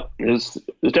was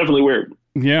definitely weird.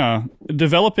 Yeah.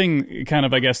 Developing kind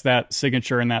of, I guess, that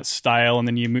signature and that style, and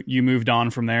then you moved on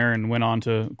from there and went on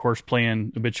to, of course,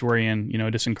 playing Obituary and,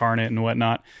 Disincarnate and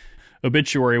whatnot.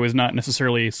 Obituary was not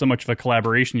necessarily so much of a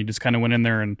collaboration. You just kind of went in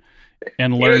there and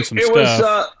learned some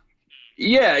stuff.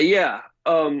 Yeah.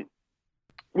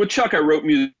 With Chuck, I wrote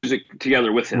music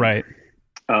together with him. Right.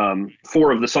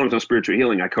 4 of the songs on Spiritual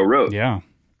Healing I co-wrote. Yeah.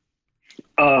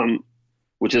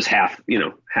 Which is half of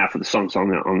the songs on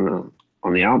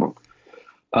the album.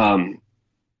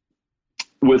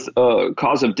 With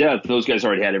Cause of Death, those guys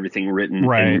already had everything written,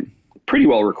 right, and pretty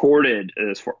well recorded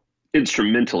as far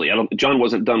instrumentally. John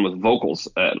wasn't done with vocals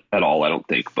at all, I don't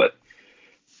think, but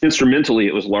instrumentally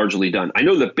it was largely done. I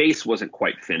know the bass wasn't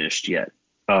quite finished yet.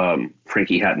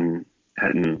 Frankie hadn't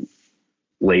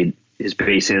laid his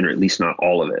bass in, or at least not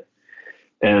all of it.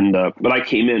 And but I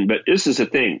came in. But this is the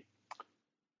thing: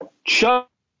 Chuck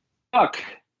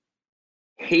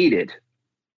hated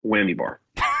Whammy Bar.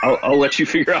 I'll let you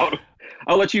figure out.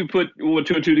 I'll let you put 1,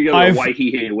 2, and 2 together why he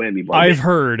hated Whammy Bar. I've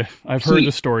heard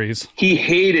the stories. He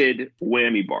hated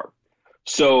Whammy Bar.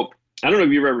 So I don't know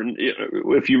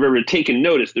if you've ever taken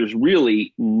notice. There's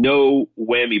really no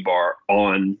Whammy Bar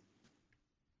on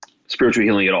Spiritual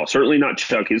Healing at all. Certainly not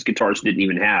Chuck. His guitars didn't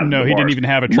even have. No, he didn't even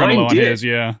have a tremolo on his.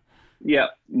 Yeah. Yeah,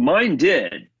 mine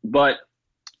did, but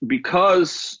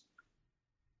because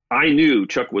I knew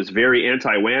Chuck was very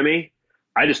anti-whammy,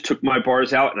 I just took my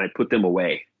bars out and I put them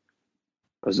away.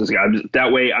 I was just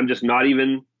that way. I'm just not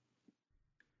even.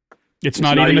 It's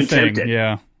not even a thing. Tempted.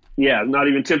 Yeah. Yeah, not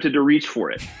even tempted to reach for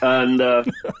it, and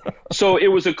so it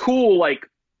was a cool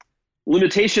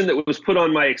limitation that was put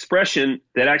on my expression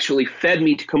that actually fed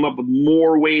me to come up with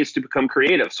more ways to become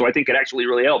creative. So I think it actually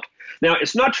really helped. Now,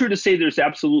 it's not true to say there's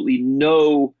absolutely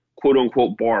no quote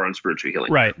unquote bar on Spiritual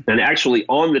Healing. Right. And actually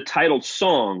on the titled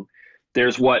song,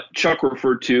 there's what Chuck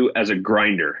referred to as a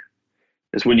grinder.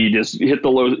 It's when you just hit the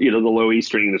low E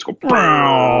string and it's go,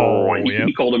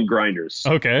 he called them grinders.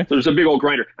 Okay. So there's a big old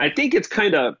grinder. I think it's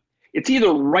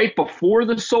either right before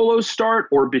the solos start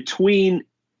or between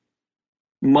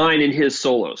mine and his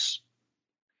solos.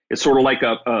 It's sort of like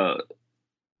it's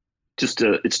just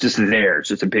there. It's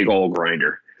just a big old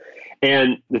grinder.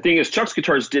 And the thing is, Chuck's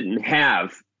guitars didn't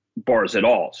have bars at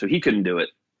all, so he couldn't do it.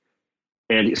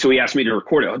 And so he asked me to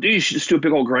record it. Oh, dude, you should just do a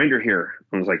big old grinder here.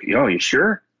 I was like, yo, you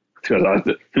sure? Because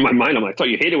in my mind, I'm like, I thought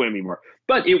you hated Whammy Bar.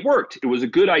 But it worked. It was a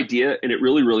good idea, and it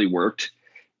really, really worked.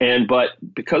 But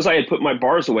because I had put my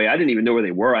bars away, I didn't even know where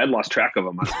they were. I had lost track of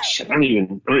them. I was like, shit, I don't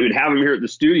even have them here at the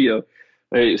studio.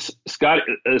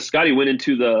 Scotty went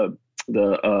into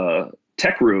the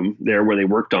tech room there where they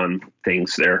worked on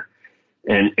things there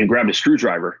and grabbed a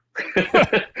screwdriver.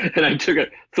 And I took a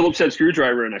Phillips head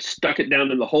screwdriver and I stuck it down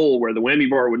in the hole where the Whammy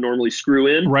Bar would normally screw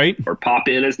in, right, or pop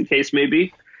in, as the case may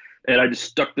be. And I just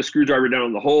stuck the screwdriver down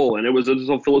in the hole, and it was a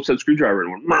little Phillips head screwdriver,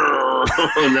 and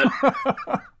went,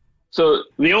 so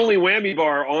the only Whammy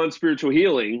Bar on Spiritual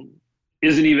Healing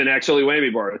isn't even actually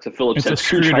Whammy Bar. It's a Phillips head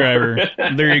screwdriver.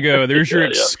 There you go. There's your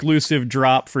exclusive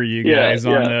drop for you guys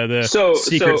on the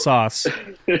secret sauce.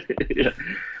 Yeah.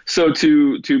 So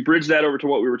to bridge that over to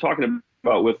what we were talking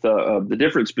about with the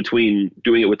difference between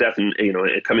doing it with Death and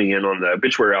coming in on the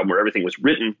Obituary album where everything was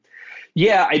written.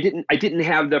 Yeah, I didn't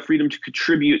have the freedom to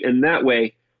contribute in that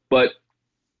way, but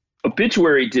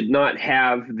Obituary did not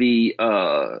have the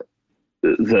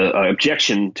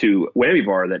objection to Whammy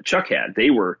Bar that Chuck had. They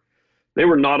were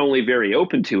not only very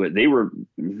open to it, they were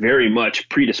very much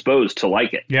predisposed to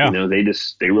like it. Yeah.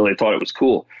 They really thought it was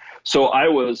cool. So I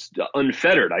was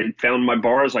unfettered. I found my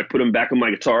bars, I put them back on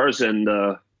my guitars, and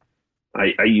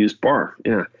I used bar.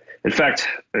 Yeah. In fact,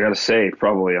 I got to say,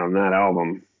 probably on that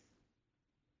album,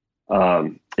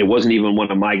 it wasn't even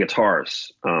one of my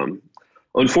guitars.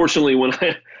 Unfortunately, when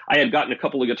I had gotten a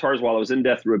couple of guitars while I was in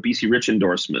Death through a BC Rich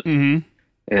endorsement. Mm-hmm.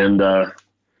 And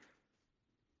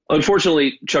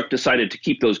unfortunately, Chuck decided to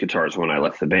keep those guitars when I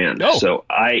left the band. Oh. So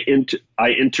I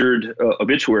entered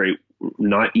Obituary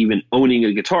not even owning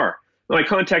a guitar. And I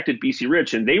contacted BC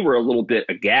Rich, and they were a little bit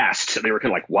aghast. They were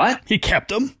kind of like, "What? He kept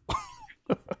them?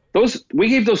 We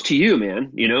gave those to you,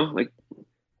 man.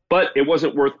 But it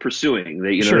wasn't worth pursuing.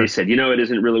 They, Sure. They said, it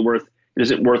isn't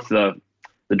worth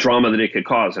the the drama that it could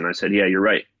cause. And I said, yeah, you're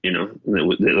right.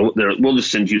 We'll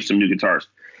just send you some new guitars.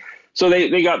 So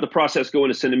they got the process going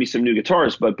to sending me some new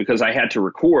guitars, but because I had to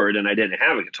record and I didn't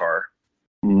have a guitar,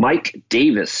 Mike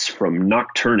Davis from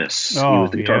Nocturnus, he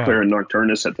was the guitar player in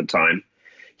Nocturnus at the time.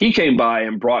 He came by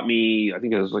and brought me, I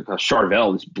think it was like a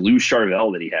Charvel, this blue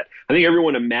Charvel that he had. I think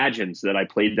everyone imagines that I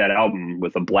played that album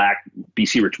with a black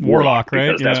BC Rich Warlock,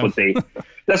 right? Because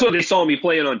that's what they saw me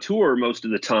playing on tour most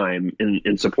of the time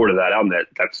in support of that album.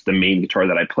 That's the main guitar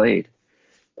that I played.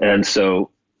 And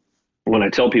so when I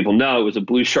tell people, no, it was a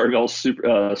blue Charvel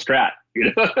Strat,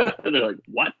 and they're like,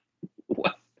 what?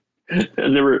 I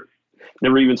never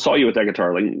even saw you with that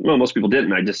guitar. Like, well, most people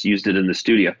didn't. I just used it in the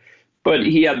studio. But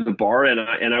he had the bar, and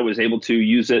I was able to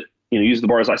use it, use the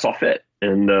bar as I saw fit,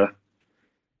 and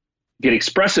get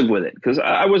expressive with it. Because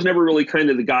I was never really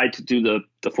kind of the guy to do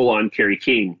the full-on Kerry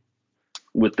King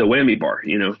with the whammy bar,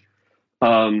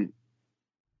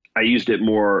 I used it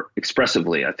more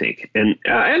expressively, I think. And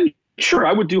sure,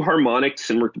 I would do harmonics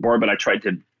and work the bar, but I tried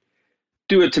to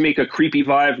do it to make a creepy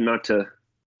vibe, not to,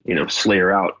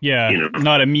 Slayer out. Yeah,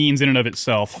 not a means in and of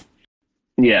itself.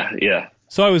 Yeah.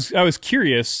 So I was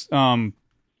curious,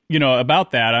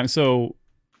 about that. So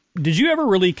did you ever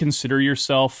really consider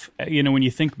yourself, when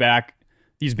you think back,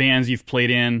 these bands you've played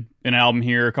in, an album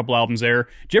here, a couple albums there,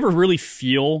 did you ever really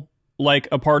feel like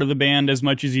a part of the band as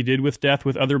much as you did with Death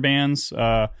with other bands?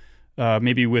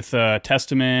 Maybe with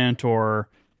Testament or...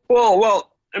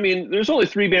 Well, I mean, there's only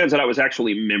 3 bands that I was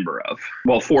actually a member of.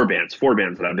 Well, 4 bands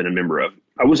that I've been a member of.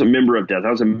 I was a member of Death.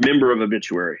 I was a member of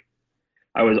Obituary.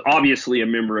 I was obviously a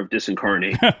member of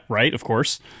Disincarnate. Right, of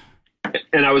course.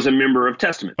 And I was a member of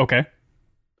Testament. Okay.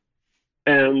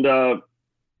 And,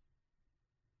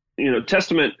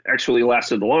 Testament actually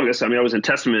lasted the longest. I mean, I was in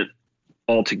Testament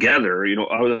altogether.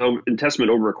 I was in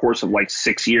Testament over a course of like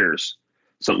 6 years,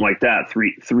 something like that.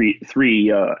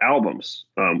 Three albums.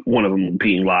 One of them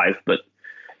being live, but,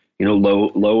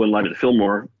 Low and Live at the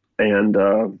Fillmore and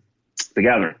The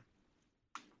Gathering.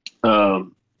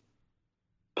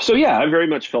 So yeah, I very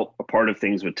much felt a part of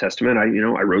things with Testament. I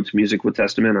wrote some music with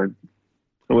Testament.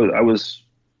 I was,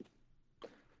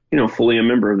 fully a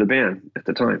member of the band at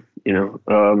the time.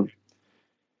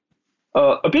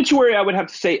 Obituary, I would have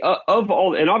to say, of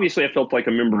all, and obviously I felt like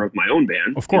a member of my own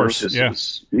band. Of course, this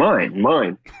is mine.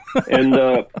 And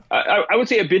I would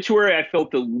say Obituary, I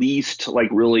felt the least like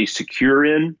really secure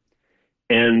in,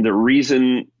 and the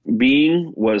reason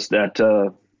being was that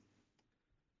the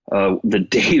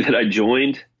day that I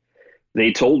joined,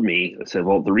 they told me, I said,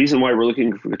 well, the reason why we're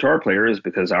looking for a guitar player is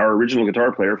because our original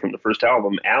guitar player from the first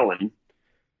album, Alan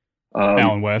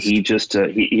West, he just,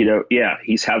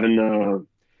 he's having,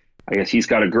 I guess he's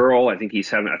got a girl. They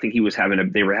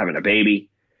were having a baby,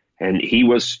 and he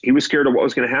was scared of what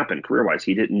was going to happen career-wise.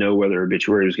 He didn't know whether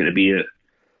Obituary was going to be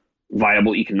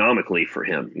viable economically for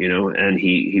him, and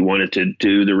he wanted to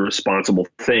do the responsible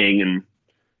thing and,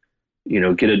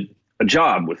 get a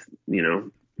job with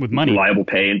money, reliable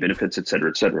pay and benefits, et cetera,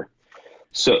 et cetera.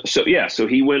 So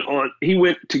he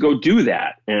went to go do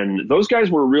that. And those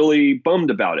guys were really bummed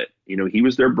about it. He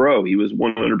was their bro. He was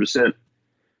 100%,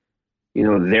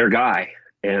 their guy.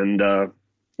 And,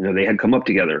 they had come up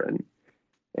together,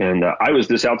 and I was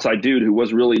this outside dude who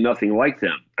was really nothing like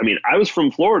them. I mean, I was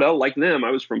from Florida like them.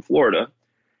 I was from Florida,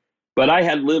 but I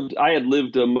had lived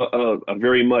a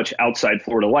very much outside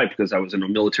Florida life because I was a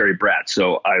military brat.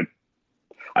 So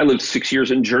I lived 6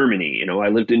 years in Germany. I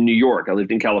lived in New York. I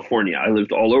lived in California. I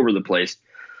lived all over the place.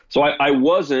 So I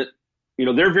wasn't,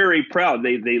 they're very proud.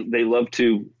 They love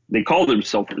to, they call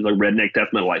themselves the redneck death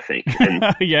metal, I think.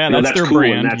 And, yeah, that's their cool,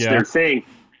 brand. And that's their thing.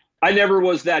 I never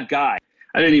was that guy.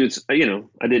 I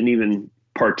didn't even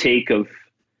partake of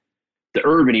the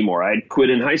herb anymore. I'd quit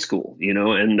in high school,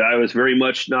 and I was very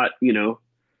much not,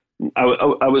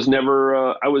 I was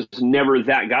never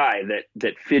that guy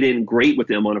that fit in great with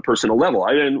them on a personal level.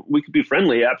 We could be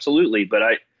friendly, absolutely, but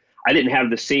I didn't have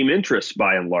the same interests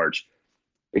by and large,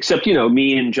 except,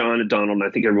 me and John and Donald, and I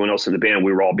think everyone else in the band,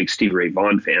 we were all big Stevie Ray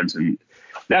Vaughan fans. And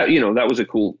that, that was a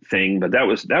cool thing, but that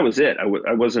was it.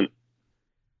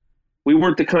 We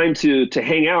weren't the kind to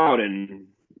hang out and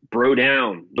bro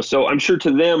down. So I'm sure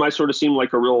to them, I sort of seemed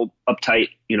like a real uptight,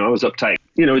 I was uptight,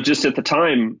 just at the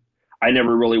time, I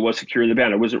never really was secure in the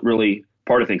band. I wasn't really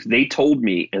part of things. They told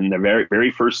me in the very, very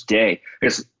first day, I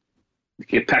guess, to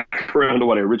get back around to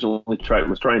what I originally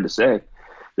was trying to say.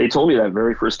 They told me that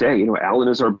very first day, Alan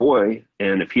is our boy,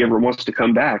 and if he ever wants to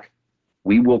come back,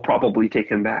 we will probably take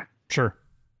him back. Sure.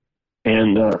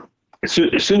 And as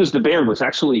soon as the band was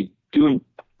actually going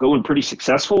pretty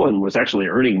successful and was actually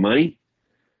earning money,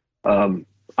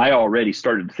 I already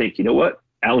started to think, you know what?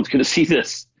 Alan's going to see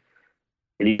this.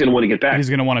 and he's going to want to get back. He's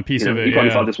going to want a piece of it. He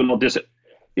probably thought this would all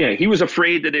Yeah, he was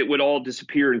afraid that it would all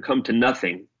disappear and come to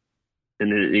nothing,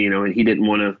 and and he didn't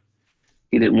want to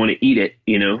eat it,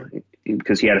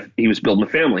 because he was building a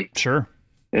family. Sure.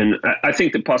 And I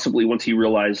think that possibly once he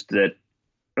realized that,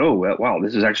 oh, wow,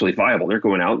 this is actually viable. They're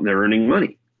going out and they're earning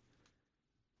money.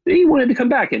 He wanted to come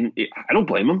back, and I don't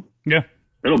blame him. Yeah.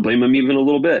 I don't blame him even a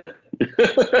little bit.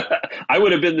 I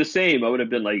would have been the same. I would have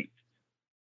been like,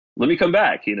 let me come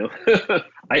back,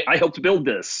 I helped build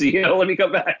this, let me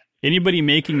come back. Anybody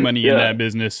making money in that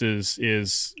business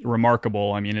is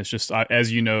remarkable. I mean, it's just,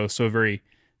 as you know, so very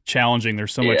challenging.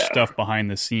 There's so much stuff behind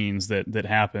the scenes that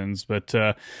happens. But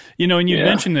and you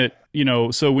mentioned that,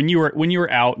 so when you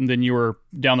were out and then you were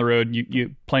down the road,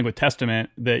 you playing with Testament,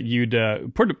 that you'd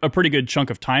put a pretty good chunk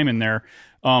of time in there.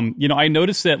 I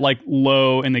noticed that like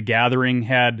Low and The Gathering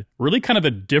had really kind of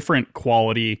a different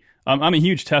quality. I'm a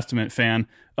huge Testament fan,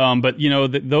 but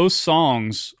those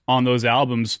songs on those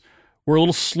albums were a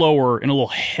little slower and a little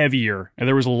heavier, and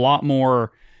there was a lot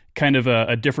more kind of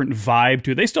a different vibe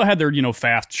to it. They still had their,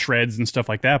 fast shreds and stuff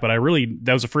like that, but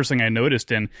that was the first thing I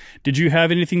noticed. And did you have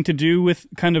anything to do with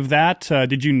kind of that?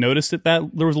 Did you notice that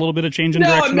there was a little bit of change in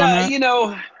direction on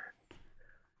that?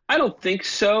 I don't think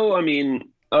so. I mean,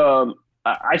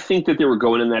 I think that they were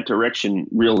going in that direction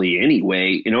really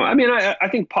anyway. I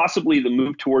think possibly the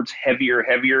move towards heavier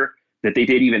that they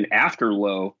did even after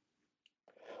Low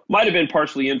might have been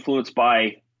partially influenced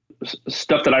by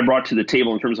stuff that I brought to the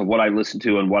table in terms of what I listened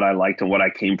to and what I liked and what I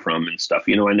came from and stuff.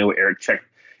 I know Eric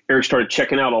started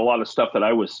checking out a lot of stuff that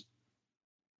I was,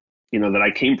 that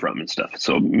I came from and stuff.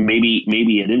 So maybe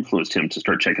it influenced him to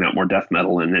start checking out more death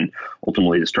metal, and then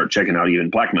ultimately to start checking out even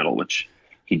black metal, which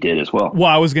he did as well. Well,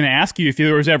 I was going to ask you if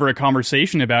there was ever a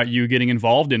conversation about you getting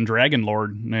involved in Dragon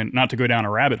Lord, and not to go down a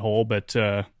rabbit hole, but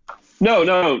No,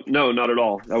 not at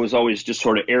all. That was always just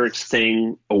sort of Eric's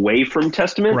thing away from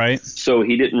Testament. Right. So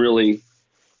he didn't really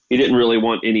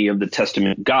want any of the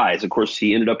Testament guys. Of course,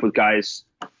 he ended up with guys.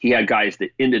 He had guys that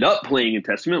ended up playing in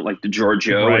Testament, like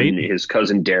DiGiorgio right. and his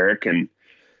cousin Derek, and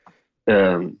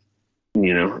and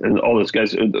all those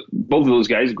guys. Both of those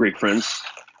guys, great friends.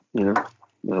 I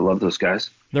love those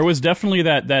guys. There was definitely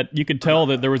that you could tell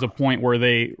that there was a point where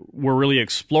they were really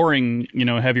exploring,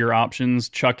 heavier options.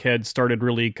 Chuck had started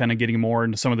really kind of getting more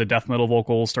into some of the death metal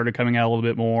vocals, started coming out a little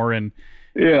bit more, and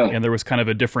there was kind of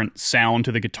a different sound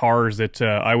to the guitars that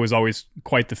I was always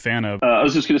quite the fan of. I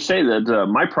was just going to say that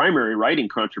my primary writing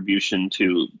contribution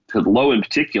to Low in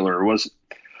particular was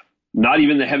not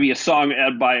even the heaviest song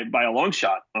by a long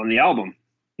shot on the album,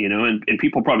 and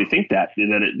people probably think that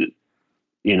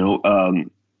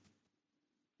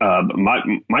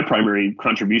my primary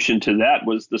contribution to that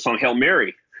was the song Hail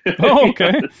Mary. Oh,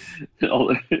 okay.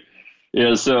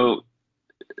 Yeah. So,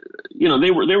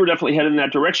 they were definitely headed in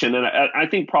that direction. And I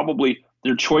think probably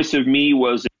their choice of me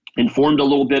was informed a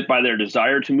little bit by their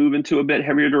desire to move into a bit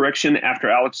heavier direction after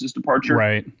Alex's departure.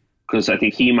 Right. Because I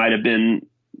think he might've been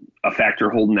a factor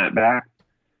holding that back,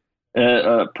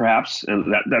 perhaps.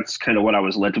 And that's kind of what I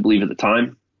was led to believe at the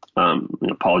time.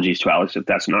 Apologies to Alex if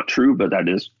that's not true, but that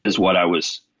is what I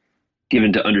was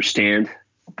given to understand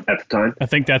at the time. I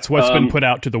think that's what's been put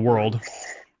out to the world.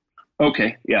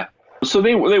 Okay, yeah. So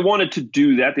they wanted to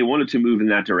do that. They wanted to move in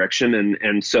that direction,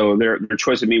 and so their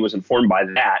choice of me was informed by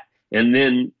that. And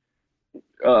then,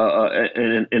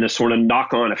 in a sort of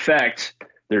knock-on effect,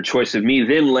 their choice of me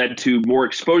then led to more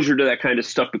exposure to that kind of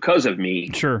stuff because of me.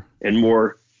 Sure. And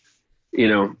more,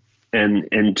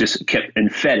 and just kept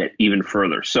and fed it even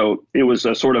further. So it was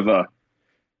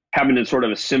happened in sort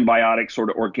of a symbiotic, sort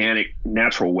of organic,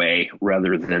 natural way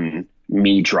rather than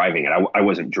me driving it. I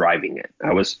wasn't driving it.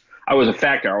 I was a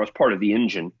factor. I was part of the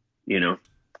engine,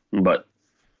 but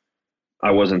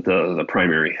I wasn't the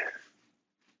primary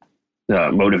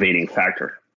motivating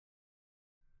factor.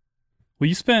 Well,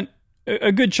 you spent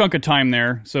a good chunk of time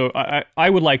there, so I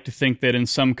would like to think that in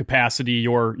some capacity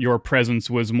your presence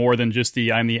was more than just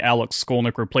I'm the Alex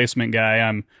Skolnick replacement guy.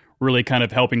 I'm really kind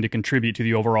of helping to contribute to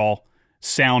the overall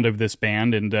sound of this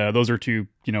band, and those are two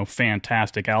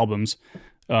fantastic albums.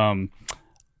 I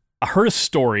heard a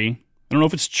story. I don't know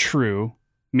if it's true.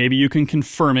 Maybe you can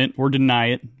confirm it or deny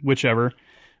it, whichever.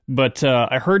 But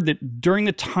I heard that during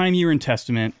the time you were in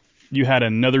Testament, you had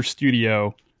another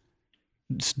studio.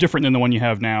 It's different than the one you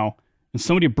have now. And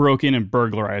somebody broke in and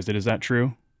burglarized it. Is that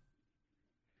true?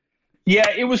 Yeah,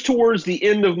 it was towards the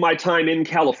end of my time in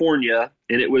California,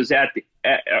 and it was at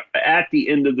the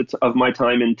end of my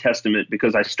time in Testament,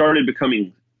 because I started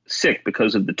becoming sick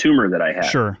because of the tumor that I had.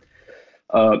 Sure.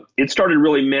 It started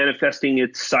really manifesting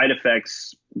its side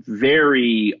effects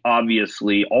very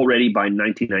obviously already by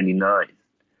 1999.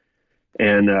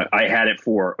 And I had it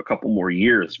for a couple more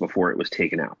years before it was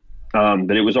taken out.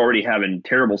 But it was already having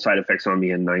terrible side effects on me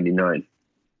in 99.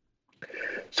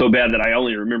 So bad that I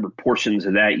only remember portions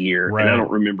of that year, Right. and I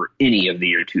don't remember any of the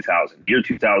year 2000. Year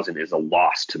 2000 is a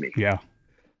loss to me. Yeah.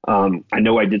 I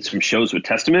know I did some shows with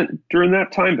Testament during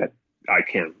that time, but I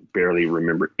can barely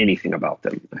remember anything about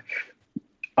them.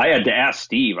 I had to ask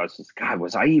Steve. I was just, God,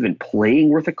 was I even playing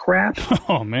worth a crap?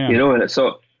 Oh, man. You know, and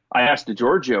so I asked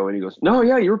DiGiorgio, and he goes, "No,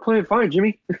 yeah, you were playing fine,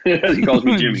 Jimmy." He calls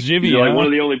me Jimmy. Jimmy, He's like huh? one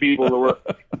of the only people in the world,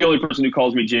 the only person who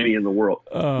calls me Jimmy in the world.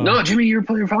 No, Jimmy, you were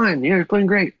playing fine. Yeah, you're playing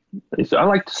great. He said, "I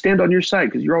like to stand on your side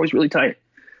because you're always really tight."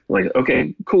 I'm like,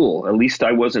 okay, cool. At least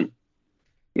I wasn't,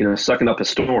 sucking up a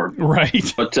storm.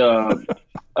 Right. But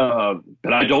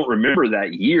I don't remember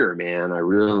that year, man. I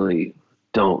really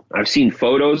don't. I've seen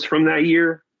photos from that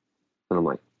year, and I'm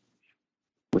like,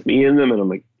 with me in them, and I'm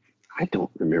like, I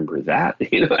don't remember that,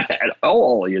 at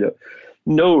all.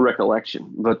 No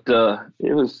recollection. But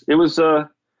it was a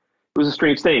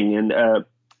strange thing. And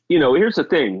here's the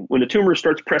thing: when a tumor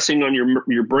starts pressing on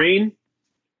your brain,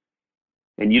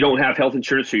 and you don't have health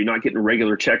insurance, so you're not getting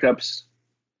regular checkups,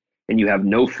 and you have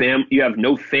no family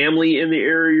in the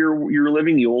area you're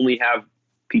living. You only have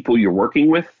people you're working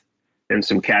with and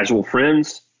some casual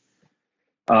friends.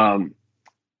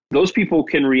 Those people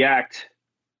can react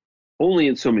only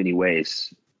in so many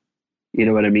ways. You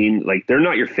know what I mean? Like, they're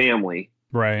not your family.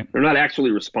 Right. They're not actually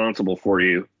responsible for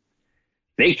you.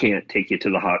 They can't take you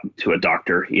to a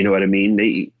doctor. You know what I mean?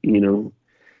 They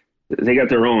got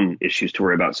their own issues to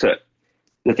worry about. So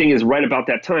the thing is, right about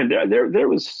that time, there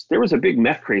was a big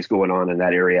meth craze going on in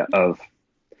that area.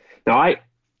 Now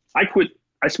I quit.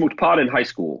 I smoked pot in high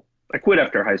school. I quit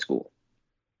after high school.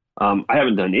 I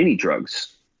haven't done any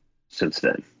drugs since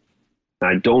then.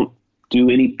 I don't do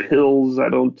any pills. I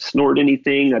don't snort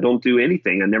anything. I don't do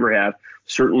anything. I never have.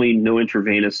 Certainly no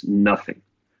intravenous, nothing.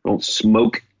 I don't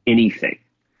smoke anything.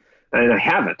 And I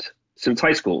haven't since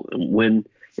high school, when,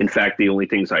 in fact, the only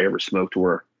things I ever smoked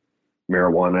were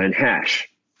marijuana and hash.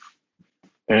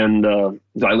 And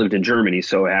I lived in Germany,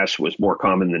 so hash was more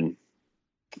common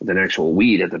than actual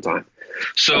weed at the time.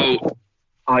 So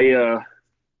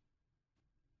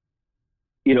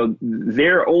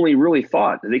their only really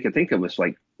thought that they could think of was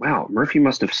like, wow, Murphy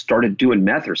must have started doing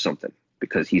meth or something,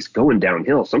 because he's going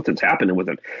downhill. Something's happening with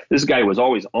him. This guy was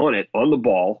always on the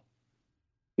ball,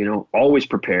 always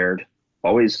prepared,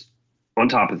 always on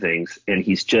top of things, and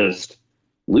he's just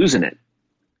losing it.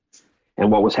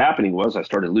 And what was happening was I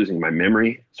started losing my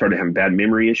memory, started having bad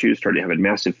memory issues, started having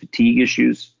massive fatigue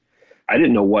issues. I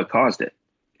didn't know what caused it.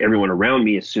 Everyone around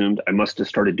me assumed I must have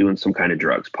started doing some kind of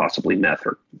drugs, possibly meth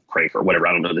or crank or whatever.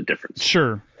 I don't know the difference.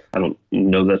 Sure. I don't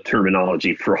know the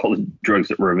terminology for all the drugs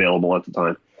that were available at the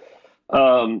time.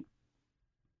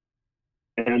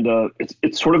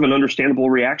 It's sort of an understandable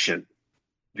reaction,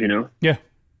 Yeah.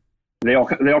 They all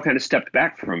kind of stepped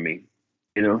back from me,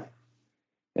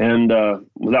 and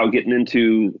without getting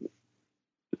into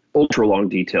ultra long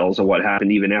details of what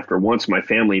happened, even after once my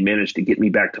family managed to get me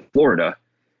back to Florida,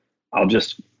 I'll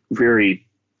just very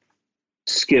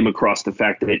skim across the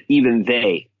fact that even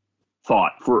they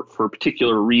thought, for a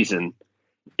particular reason,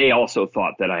 they also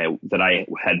thought that I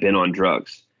had been on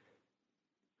drugs.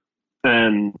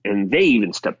 And they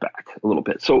even stepped back a little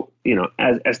bit. So,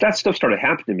 as that stuff started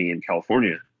happening to me in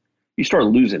California, you start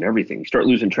losing everything. You start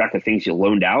losing track of things you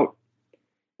loaned out,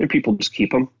 and people just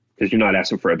keep them because you're not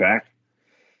asking for it back.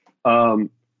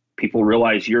 People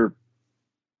realize you're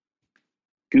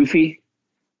goofy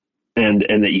and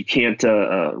that you can't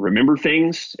remember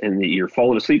things, and that you're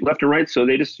falling asleep left and right. So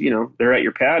they just, they're at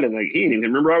your pad and like, hey, you didn't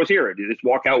even remember I was here. You just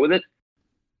walk out with it.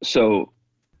 So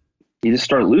you just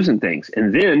start losing things.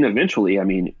 And then eventually,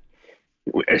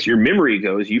 as your memory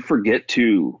goes, you forget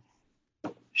to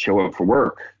show up for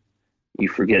work. You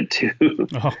forget to,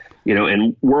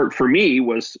 and work for me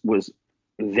was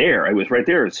there. I was right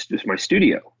there. It's just my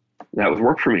studio. That was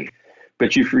work for me.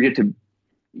 But you forget to,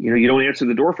 you don't answer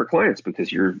the door for clients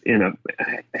because you're in a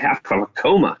half of a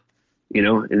coma, in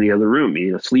the other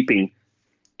room, sleeping,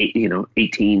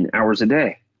 18 hours a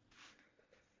day.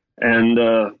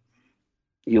 And,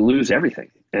 you lose everything.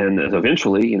 And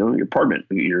eventually, your apartment,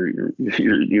 your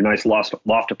nice loft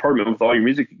apartment with all your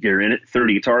music gear in it,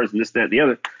 30 guitars and this, that, and the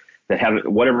other, that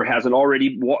hasn't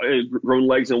already grown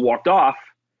legs and walked off,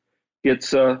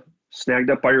 gets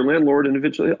snagged up by your landlord and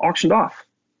eventually auctioned off.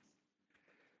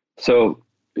 So,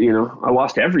 I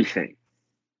lost everything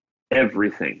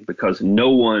because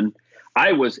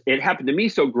it happened to me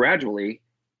so gradually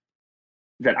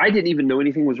that I didn't even know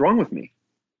anything was wrong with me.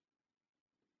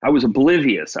 I was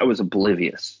oblivious. I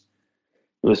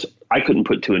couldn't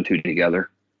put two and two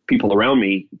together. people around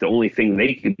me, the only thing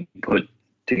they could put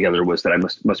together was that I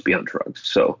must be on drugs.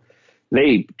 So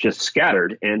they just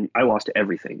scattered, and I lost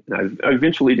everything. And I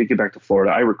eventually did get back to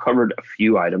Florida. I recovered a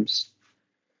few items.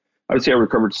 I would say I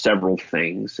recovered several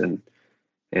things, and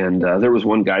there was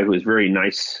one guy who was very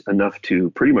nice enough to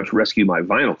pretty much rescue my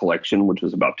vinyl collection, which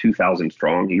was about 2,000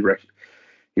 strong. He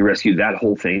rescued that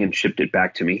whole thing and shipped it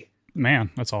back to me. Man,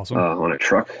 that's awesome. On a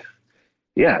truck.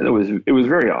 Yeah, it was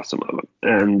very awesome of him.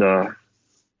 And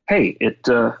hey, it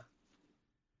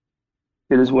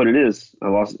is what it is. I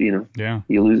lost, Yeah.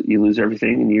 You lose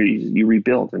everything, and you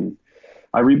rebuild, and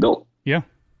I rebuilt. Yeah.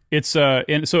 It's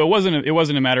and so it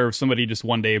wasn't a matter of somebody just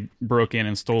one day broke in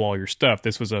and stole all your stuff.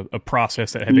 This was a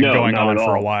process that had been going on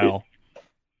for a while.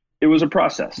 It was a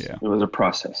process. Yeah. It was a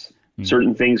process.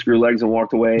 Certain things grew legs and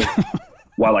walked away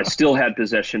while I still had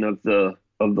possession of the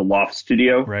loft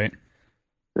studio. Right.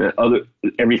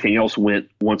 Everything else went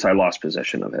once I lost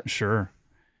possession of it. Sure.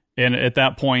 And at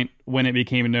that point, when it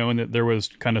became known that there was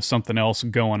kind of something else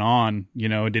going on,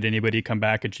 did anybody come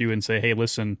back at you and say, "Hey,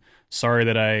 listen, sorry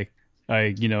that I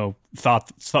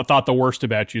thought the worst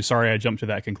about you. Sorry, I jumped to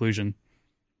that conclusion."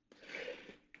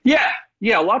 Yeah,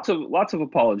 lots of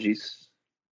apologies,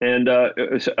 and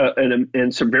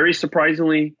some very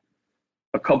surprisingly,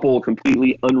 a couple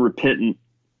completely unrepentant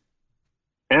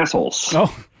assholes.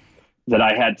 Oh. That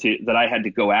I had to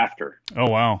go after. Oh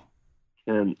wow.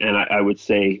 And I would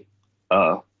say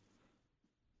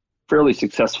fairly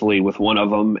successfully with one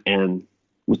of them, and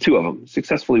with two of them,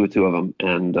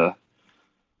 and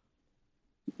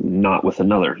not with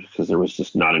another, because there was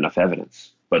just not enough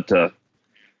evidence. But you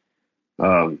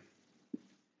can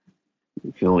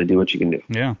only do what you can do.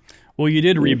 Yeah. Well, you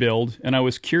did rebuild, and I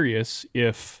was curious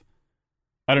if,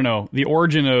 I don't know, the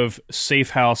origin of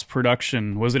Safe House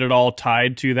production, was it at all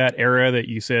tied to that era that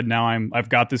you said, now I've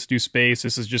got this new space,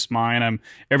 this is just mine,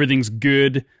 everything's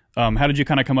good? How did you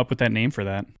kind of come up with that name for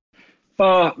that?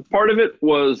 Part of it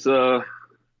was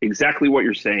exactly what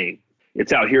you're saying.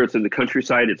 It's out here. It's in the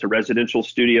countryside. It's a residential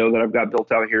studio that I've got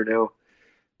built out here now.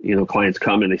 Clients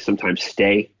come and they sometimes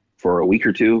stay for a week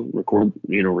or two, record.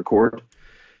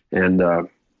 And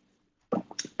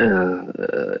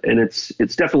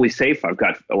it's definitely safe. I've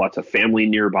got lots of family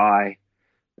nearby,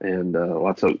 and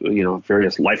lots of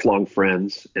various lifelong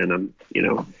friends, and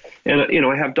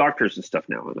I have doctors and stuff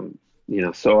now, and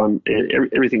so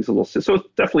everything's a little, so it's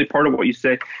definitely part of what you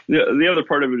say. The other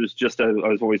part of it is just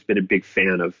I've always been a big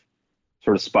fan of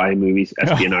sort of spy movies,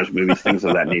 espionage movies, things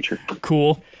of that nature.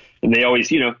 Cool. And they always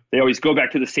go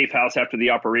back to the safe house after the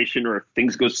operation, or if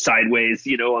things go sideways,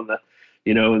 on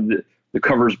the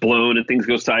cover's blown and things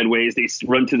go sideways, they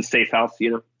run to the safe house,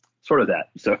 sort of that.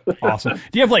 So awesome.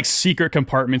 Do you have like secret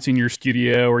compartments in your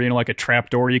studio, or like a trap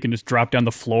door you can just drop down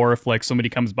the floor if like somebody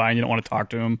comes by and you don't want to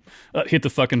talk to them? Hit the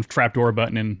fucking trap door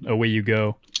button and away you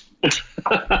go.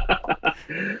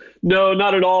 No,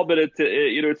 not at all. But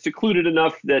it's secluded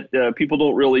enough that people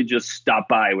don't really just stop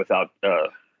by without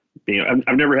being.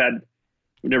 I've never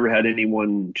had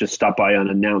anyone just stop by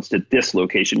unannounced at this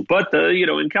location, but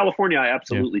in California, I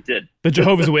absolutely did. The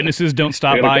Jehovah's Witnesses don't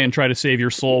stop by and try to save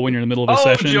your soul when you're in the middle of a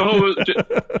session.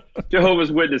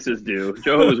 Jehovah's Witnesses do.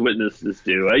 Jehovah's Witnesses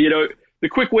do. The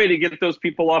quick way to get those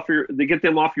people off your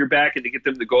back and to get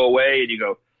them to go away, and you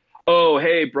go, "Oh,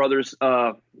 hey, brothers,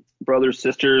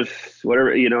 sisters,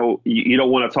 whatever. You don't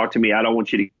want to talk to me. I don't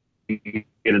want you to get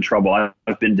in trouble.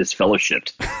 I've been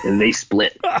disfellowshipped," and they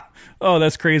split. Oh,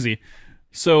 that's crazy.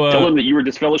 So tell them that you were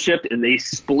disfellowshipped, and they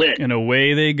split, and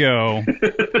away they go.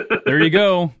 There you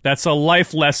go. That's a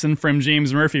life lesson from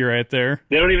James Murphy right there.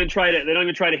 They don't even try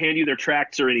to hand you their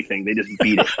tracts or anything. They just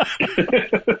beat it.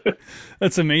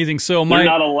 That's amazing. So they're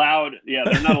not allowed. Yeah,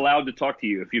 they're not allowed to talk to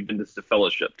you if you've been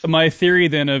disfellowshipped. My theory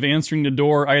then of answering the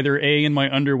door either A, in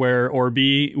my underwear, or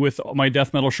B, with my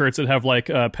death metal shirts that have like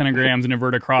pentagrams and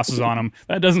inverted crosses on them,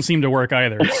 that doesn't seem to work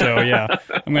either. So yeah,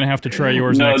 I'm gonna have to try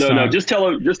yours next time. No. Just tell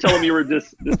them you were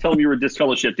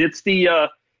disfellowshipped.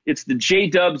 It's the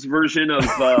J-Dubs version of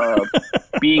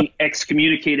being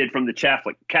excommunicated from the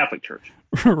Catholic Church.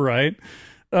 Right.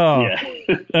 Oh, yeah.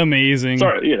 Amazing.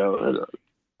 Sorry,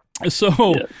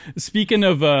 So, Speaking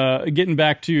of getting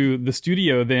back to the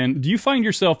studio, then, do you find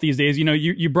yourself these days?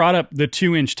 You brought up the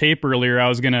 2-inch tape earlier. I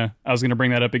was gonna bring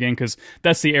that up again because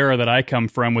that's the era that I come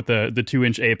from, with the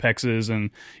 2-inch apexes and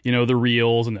the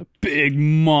reels and the big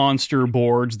monster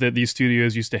boards that these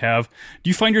studios used to have.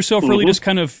 Do you find yourself really just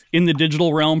kind of in the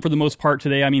digital realm for the most part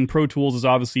today? I mean, Pro Tools is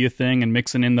obviously a thing, and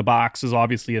mixing in the box is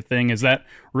obviously a thing. Is that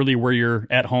really where you're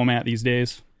at home at these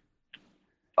days?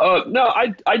 No,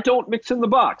 I don't mix in the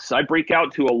box. I break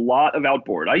out to a lot of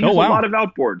outboard. I use a lot of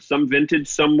outboard, some vintage,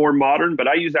 some more modern, but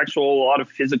I use a lot of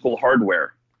physical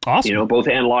hardware Awesome. both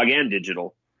analog and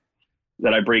digital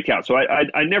that I break out. So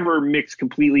I never mix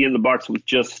completely in the box with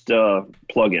just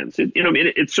plugins.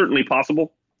 It's certainly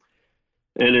possible,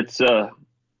 and it's a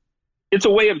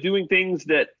way of doing things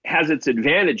that has its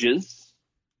advantages.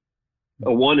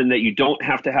 One, in that you don't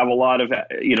have to have a lot of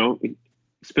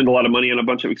spend a lot of money on a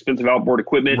bunch of expensive outboard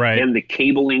equipment and the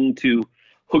cabling to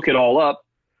hook it all up.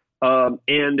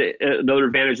 And another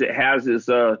advantage it has is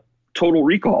total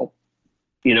recall.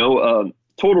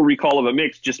 Total recall of a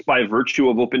mix just by virtue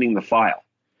of opening the file.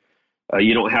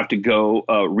 You don't have to go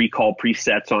recall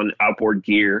presets on outboard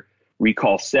gear,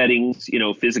 recall settings,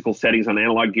 physical settings on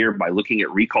analog gear by looking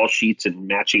at recall sheets and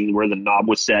matching where the knob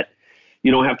was set.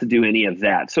 You don't have to do any of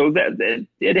that. So that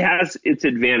it has its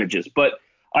advantages. But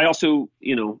I also,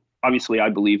 obviously I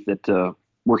believe that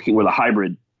working with a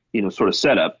hybrid, sort of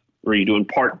setup where you're doing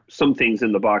some things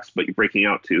in the box, but you're breaking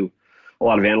out to a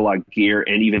lot of analog gear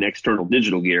and even external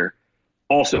digital gear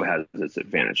also has its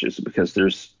advantages, because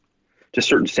there's just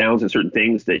certain sounds and certain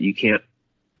things that you can't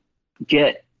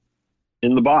get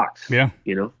in the box. Yeah.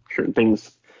 Certain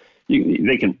things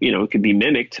they can, it can be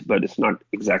mimicked, but it's not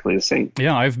exactly the same.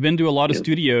 Yeah. I've been to a lot of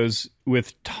studios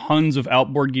with tons of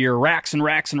outboard gear, racks and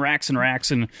racks and racks and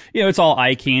racks. And, it's all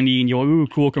eye candy and ooh,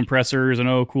 cool compressors and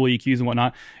cool EQs and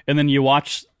whatnot. And then you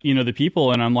watch, the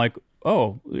people and I'm like,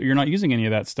 oh, you're not using any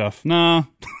of that stuff. Nah.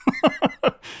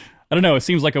 I don't know. It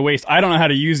seems like a waste. I don't know how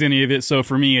to use any of it. So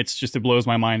for me, it blows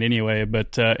my mind anyway.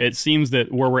 But it seems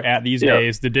that where we're at these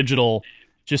days, the digital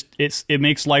it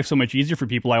makes life so much easier for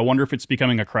people. I wonder if it's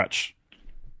becoming a crutch.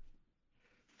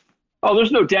 Oh,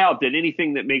 there's no doubt that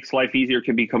anything that makes life easier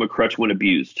can become a crutch when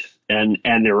abused. And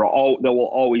there will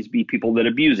always be people that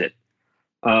abuse it.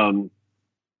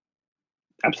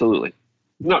 Absolutely.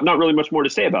 Not really much more to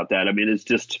say about that. I mean, it's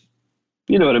just,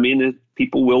 you know what I mean?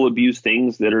 People will abuse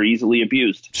things that are easily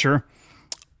abused. Sure.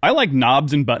 I like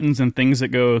knobs and buttons and things that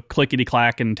go clickety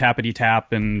clack and tappity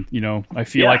tap, and I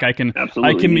feel like I can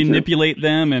manipulate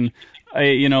them, and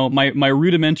my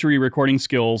rudimentary recording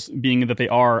skills being that they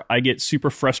are, I get super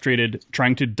frustrated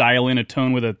trying to dial in a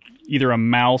tone with either a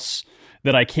mouse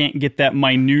that I can't get that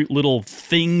minute little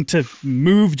thing to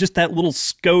move, just that little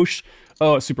skosh.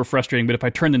 Oh, it's super frustrating. But if I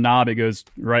turn the knob, it goes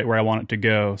right where I want it to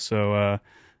go. So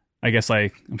I guess I'm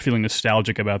feeling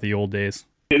nostalgic about the old days.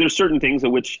 There's certain things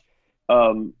in which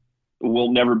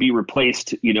will never be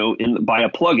replaced, by a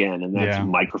plug-in, and that's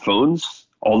microphones.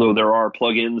 Although there are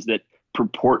plug-ins that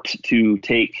purport to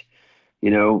take,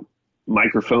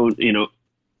 microphone,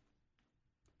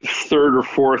 third or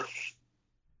fourth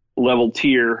level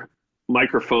tier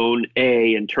microphone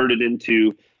A and turn it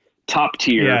into top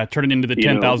tier. Yeah, turn it into the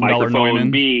 $10,000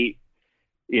 Neumann B.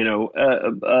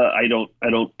 I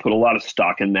don't put a lot of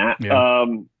stock in that. Yeah.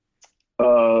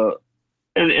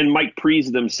 And mic pre's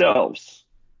themselves,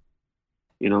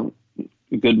 a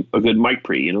good mic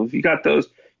pre, if you got those,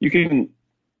 you can,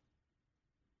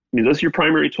 those are your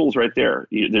primary tools right there.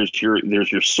 There's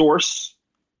your source,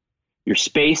 your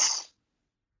space,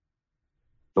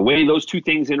 the way those two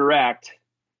things interact.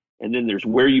 And then there's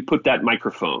where you put that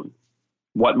microphone,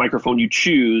 what microphone you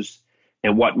choose,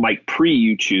 and what mic pre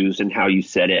you choose, and how you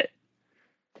set it,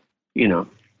 and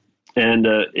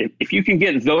if you can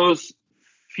get those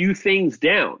few things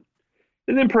down,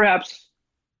 and then perhaps,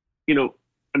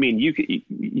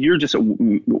 you're just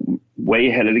way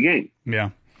ahead of the game.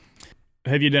 Yeah.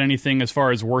 Have you done anything as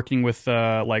far as working with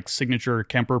like signature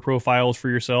Kemper profiles for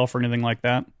yourself or anything like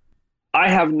that? I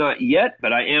have not yet,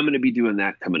 but I am going to be doing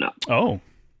that coming up. Oh,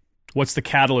 what's the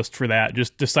catalyst for that?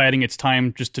 Just deciding it's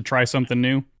time just to try something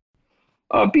new?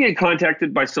 Being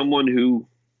contacted by someone who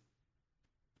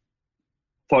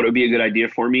thought it would be a good idea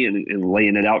for me and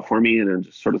laying it out for me, and then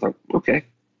just sort of thought, okay.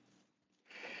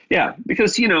 Yeah,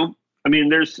 because,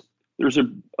 there's a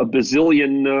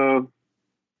bazillion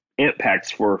amp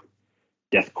packs for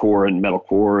deathcore and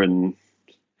metalcore and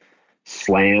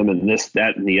slam and this,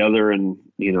 that, and the other, and,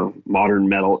 modern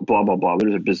metal, blah, blah, blah.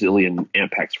 There's a bazillion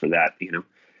amp packs for that, I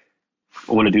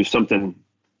want to do something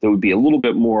that would be a little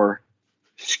bit more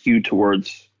skewed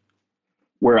towards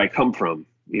where I come from,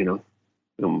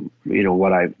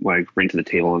 what I bring to the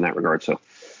table in that regard. So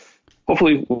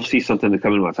hopefully we'll see something in the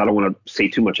coming months. I don't want to say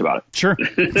too much about it. Sure.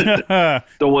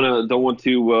 Don't want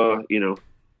to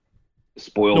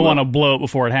spoil. Don't want to blow it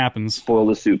before it happens. Spoil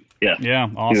the soup. Yeah. Yeah.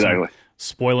 Awesome. Exactly.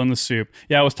 Spoiling the soup.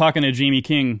 Yeah, I was talking to Jamie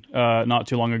King not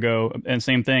too long ago, and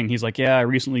same thing. He's like, yeah, I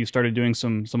recently started doing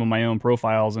some of my own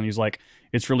profiles, and he's like,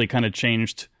 it's really kind of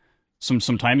changed some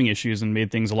timing issues and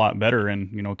made things a lot better. And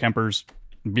Kempers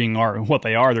being what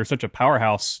they are, they're such a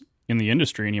powerhouse in the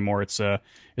industry anymore. It's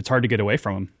hard to get away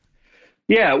from them.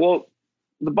 Yeah, well,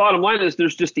 the bottom line is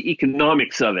there's just the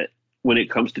economics of it. when it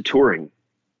comes to touring,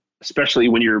 especially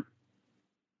when you're,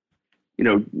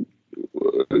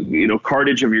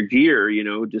 cartage of your gear, or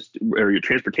your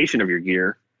transportation of your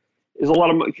gear is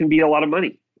can be a lot of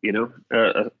money,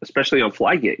 especially on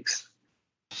fly gigs.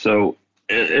 So,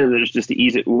 and there's just the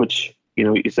ease at which,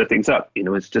 you set things up,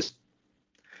 it's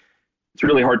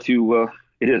really hard to,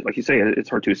 it is, like you say, it's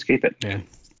hard to escape it. Yeah.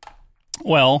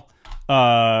 Well,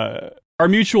 our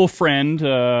mutual friend,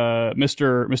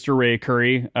 Mr. Ray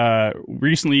Curry,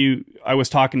 recently I was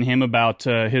talking to him about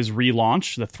his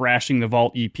relaunch, the Thrashing the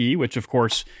Vault EP, which of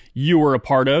course you were a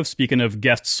part of, speaking of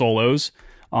guest solos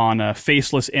on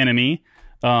Faceless Enemy.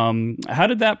 How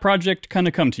did that project kind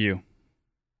of come to you?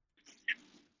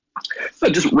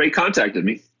 Just Ray contacted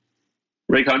me.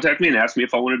 Ray contacted me and asked me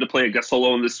if I wanted to play a guest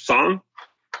solo on this song.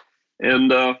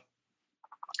 And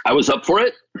I was up for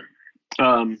it.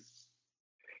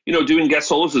 Doing guest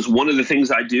solos is one of the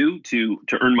things I do to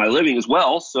earn my living as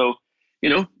well. So, he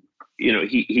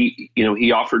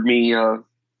offered me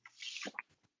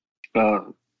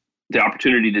the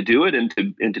opportunity to do it and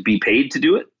to be paid to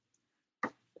do it.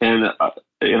 And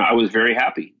I was very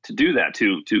happy to do that,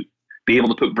 to be able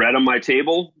to put bread on my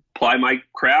table, ply my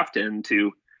craft, and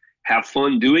to have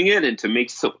fun doing it, and to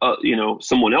make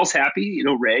someone else happy,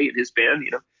 Ray and his band,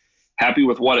 happy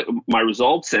with my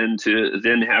results, and to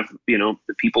then have, the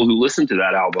people who listen to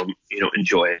that album,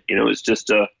 enjoy it. It was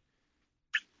just a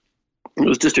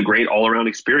great all around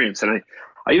experience. And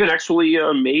I even actually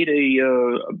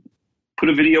put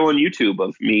a video on YouTube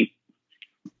of me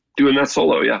doing that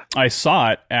solo. Yeah. I saw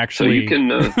it actually. So you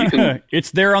can it's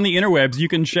there on the interwebs. You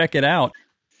can check it out.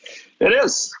 It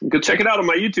is. Go check it out on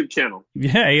my YouTube channel.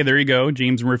 Yeah. Hey, there you go.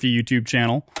 James Murphy YouTube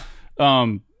channel.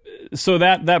 So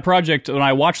that project, when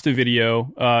I watched the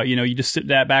video, you just sit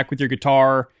back with your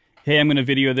guitar. Hey, I'm going to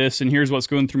video this, and here's what's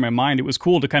going through my mind. It was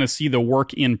cool to kind of see the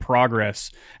work in progress.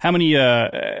 How many,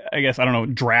 I guess, I don't know,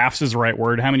 drafts is the right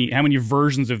word. How many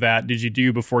versions of that did you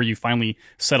do before you finally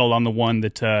settled on the one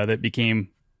that became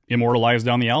immortalized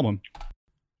on the album?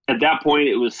 At that point,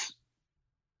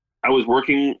 I was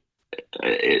working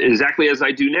exactly as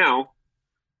I do now.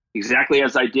 Exactly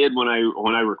as I did when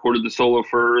I recorded the solos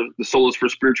for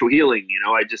Spiritual Healing.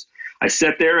 I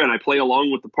sit there and I play along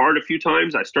with the part a few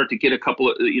times. I start to get a couple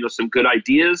of, some good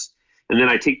ideas, and then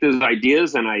I take those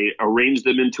ideas and I arrange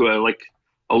them into a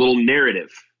little narrative,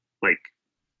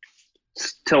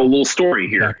 tell a little story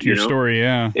here. Back to your story,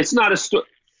 yeah. It's not a story.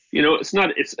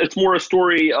 It's more a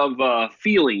story of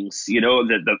feelings, the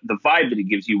vibe that it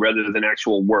gives you rather than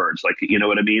actual words. You know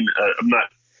what I mean?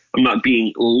 I'm not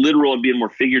being literal. I'm being more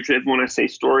figurative when I say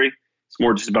story. It's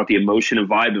more just about the emotion and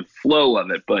vibe and flow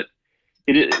of it. But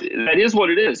that is what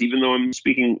it is, even though I'm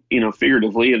speaking,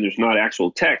 figuratively and there's not actual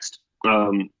text.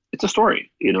 It's a story,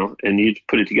 and you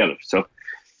put it together. So,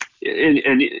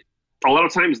 and a lot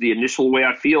of times the initial way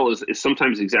I feel is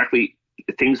sometimes exactly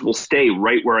things will stay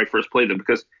right where I first played them,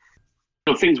 because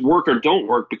things work or don't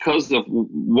work because of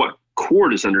what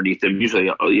chord is underneath them, usually,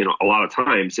 a lot of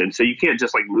times. And so you can't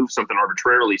just move something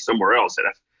arbitrarily somewhere else.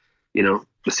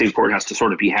 The same chord has to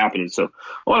sort of be happening. So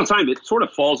a lot of times it sort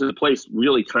of falls into place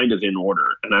really kind of in order,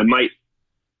 and I might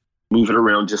move it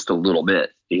around just a little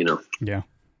bit, Yeah.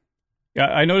 Yeah.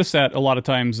 I noticed that a lot of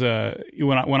times,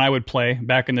 when I would play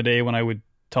back in the day, when I would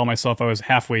tell myself I was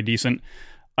halfway decent,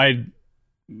 I'd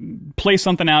play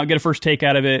something out, get a first take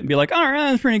out of it, and be like, all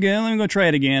right, that's pretty good. Let me go try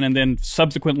it again. And then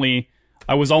subsequently,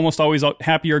 I was almost always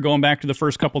happier going back to the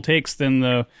first couple takes than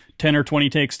the 10 or 20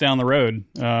 takes down the road.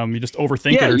 You just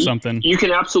overthink it or something. You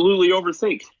can absolutely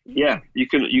overthink. Yeah, you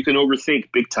can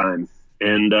overthink big time.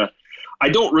 And I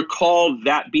don't recall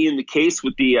that being the case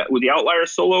with the Outlier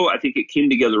solo. I think it came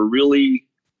together really,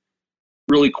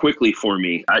 really quickly for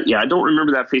me. I don't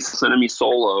remember that Faceless Enemy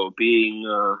solo being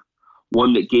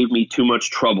one that gave me too much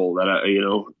trouble. That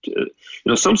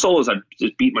some solos I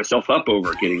just beat myself up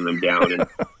over getting them down. And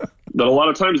but a lot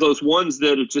of times those ones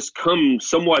that have just come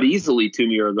somewhat easily to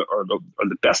me are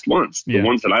the best ones, the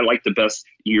ones that I like the best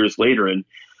years later. And,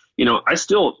 I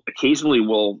still occasionally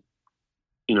will,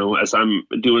 as I'm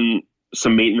doing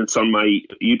some maintenance on my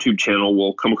YouTube channel,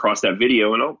 will come across that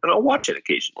video and I'll watch it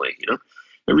occasionally,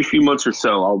 every few months or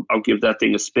so, I'll give that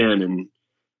thing a spin, and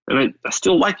I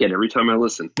still like it every time I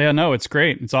listen. Yeah, no, it's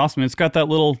great. It's awesome. It's got that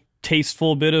little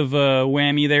tasteful bit of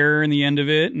whammy there in the end of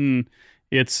it. And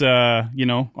it's,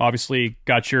 obviously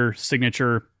got your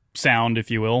signature sound,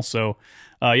 if you will. So,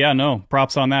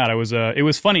 props on that. It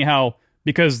was funny how,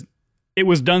 because it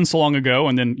was done so long ago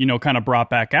and then, kind of brought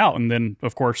back out. And then,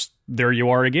 of course, there you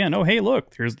are again. Oh, hey,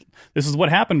 look, this is what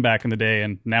happened back in the day.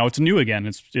 And now it's new again.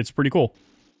 It's pretty cool.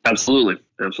 Absolutely.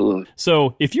 Absolutely.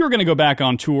 So if you were going to go back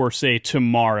on tour, say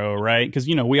tomorrow, right? Because,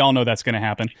 we all know that's going to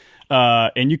happen.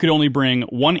 And you could only bring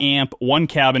one amp, one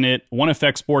cabinet, one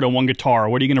effects board, and one guitar.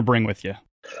 What are you going to bring with you?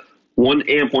 One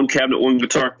amp, one cabinet, one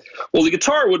guitar. Well, the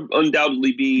guitar would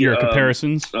undoubtedly be your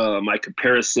comparisons. My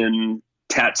comparison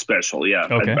Tat Special. Yeah,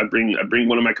 okay. I bring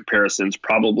one of my comparisons,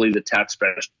 probably the Tat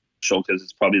Special, because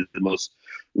it's probably the most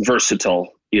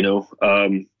versatile. In other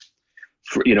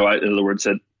words,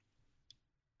 that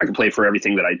I can play for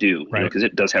everything that I do. Right. Because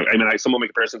it does have. Some of my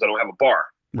comparisons, I don't have a bar.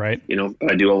 Right.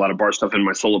 I do a lot of bar stuff in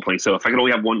my solo playing. So if I could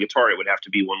only have one guitar, it would have to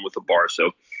be one with a bar.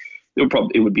 So it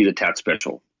would be the Tat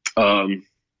Special.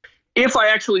 If I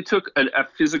actually took a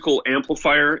physical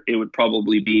amplifier, it would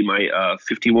probably be my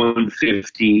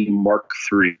 5150 Mark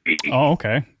III. Oh,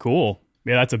 okay. Cool.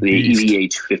 Yeah, that's a the beast.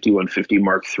 EVH 5150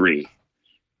 Mark III.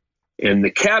 And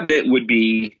the cabinet would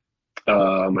be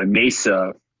my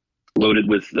Mesa loaded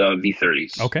with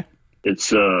V30s. Okay.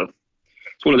 It's one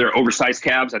of their oversized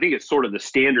cabs. I think it's sort of the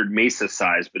standard Mesa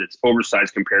size, but it's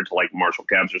oversized compared to like Marshall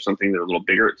cabs or something. They're a little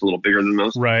bigger. It's a little bigger than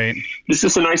those. Right. This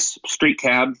is a nice straight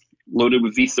cab loaded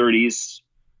with V30s,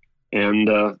 and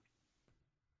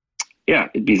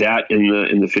it'd be that in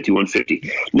the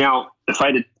 5150. Now,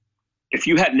 if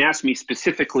you hadn't asked me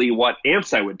specifically what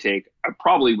amps I would take, I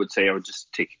probably would say I would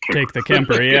just take a Kemper. Take the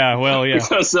Kemper, yeah. Well, yeah.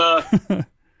 Because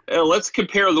let's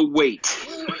compare the weight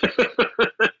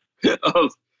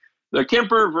of the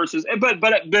Kemper versus, but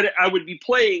I would be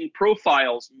playing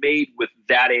profiles made with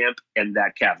that amp and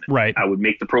that cabinet. Right. I would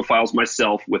make the profiles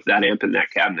myself with that amp and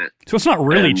that cabinet. So it's not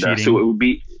really cheating. So it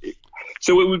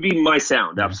would be my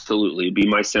sound. Absolutely. It'd be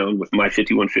my sound with my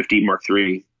 5150 Mark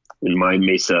III and my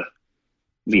Mesa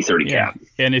V30 cab.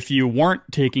 And if you weren't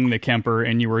taking the Kemper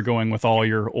and you were going with all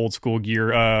your old school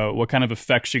gear, what kind of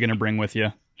effects are you going to bring with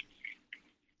you?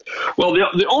 Well,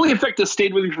 the only effect that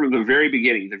stayed with me from the very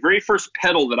beginning, the very first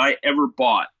pedal that I ever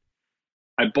bought,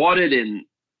 I bought it in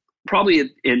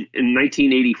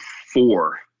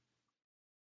 1984.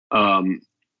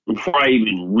 Before I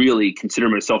even really consider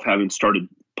myself having started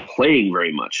playing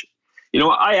very much.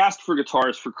 I asked for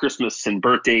guitars for Christmas and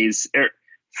birthdays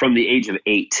from the age of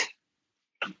 8.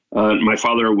 My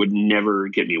father would never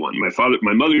get me one. My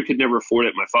mother could never afford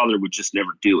it. My father would just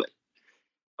never do it.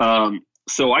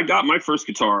 So I got my first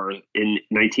guitar in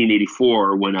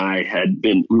 1984 when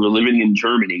we were living in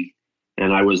Germany,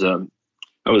 and I was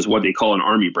what they call an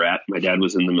army brat. My dad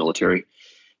was in the military,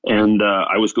 and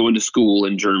I was going to school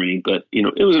in Germany, but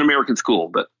it was an American school,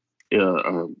 but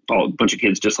a bunch of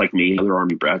kids just like me, other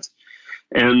army brats.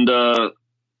 And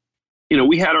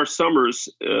we had our summers.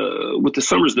 With the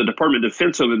summers, the Department of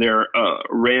Defense over there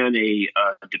ran a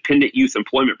dependent youth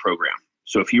employment program.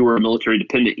 So if you were a military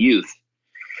dependent youth,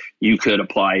 you could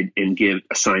apply and get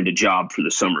assigned a job for the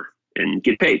summer and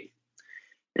get paid.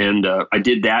 And I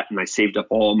did that, and I saved up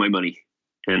all my money.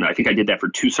 And I think I did that for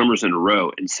 2 summers in a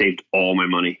row and saved all my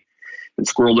money and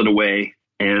squirreled it away.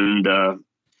 And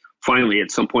finally, at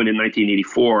some point in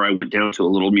 1984, I went down to a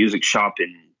little music shop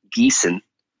in Gießen, a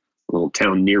little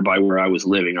town nearby where I was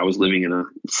living. I was living in a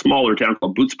smaller town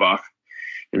called Butzbach,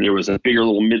 and there was a bigger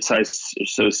little mid-sized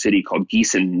city called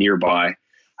Gießen nearby.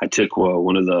 I took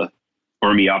one of the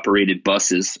Army-operated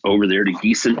buses over there to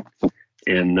Gießen,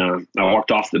 and I walked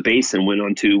off the base and went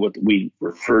on to what we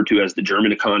refer to as the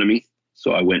German economy.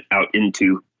 So I went out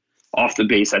off the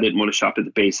base. I didn't want to shop at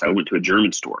the base. I went to a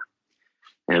German store,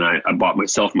 and I bought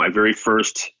myself my very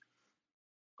first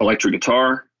electric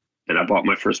guitar, and I bought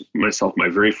myself my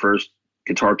very first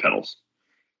guitar pedals,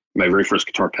 my very first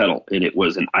guitar pedal, and it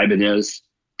was an Ibanez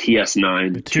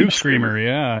TS9. The Tube Screamer,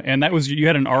 yeah. And that was, you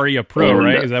had an Aria Pro,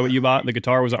 right? Is that what you bought? The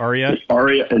guitar was an Aria?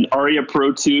 An Aria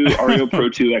Pro 2, Aria Pro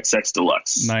 2 XX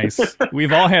Deluxe. Nice.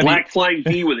 We've all had Black Flying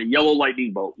V with a yellow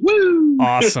lightning bolt. Woo!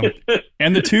 Awesome.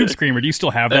 And the Tube Screamer. Do you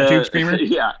still have that Tube Screamer?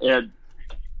 Yeah. And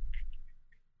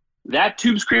that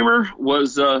Tube Screamer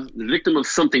was the victim of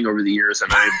something over the years,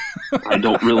 and I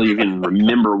don't really even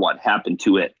remember what happened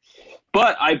to it.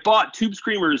 But I bought Tube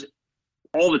Screamers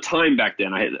all the time back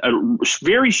then. I had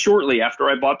very shortly after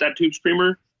I bought that Tube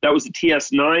Screamer, that was the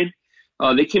TS9.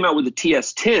 They came out with the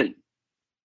TS10,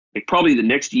 like probably the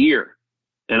next year,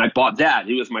 and I bought that.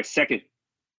 It was my second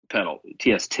pedal,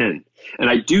 TS10, and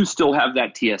I do still have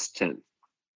that TS10.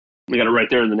 I got it right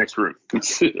there in the next room.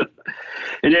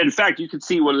 And in fact, you can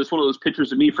see one of those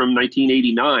pictures of me from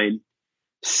 1989.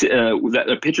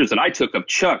 The pictures that I took of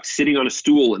Chuck sitting on a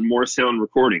stool in Morrisound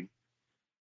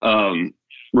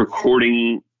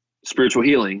recording Spiritual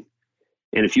Healing.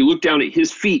 And if you look down at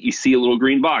his feet, you see a little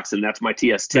green box, and that's my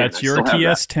TS10. That's your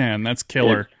TS10. That's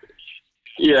killer.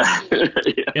 Yeah.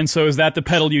 And so is that the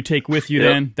pedal you take with you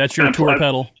then? That's your tour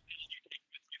pedal?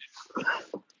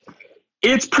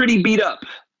 It's pretty beat up.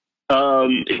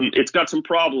 It's got some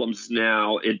problems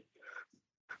now. It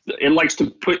likes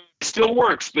to still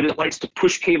works, but it likes to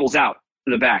push cables out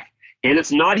in the back. And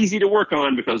it's not easy to work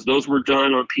on because those were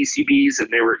done on PCBs and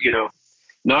they were,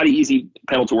 not an easy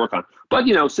pedal to work on. But,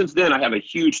 since then I have a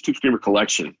huge Tube Screamer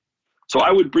collection. So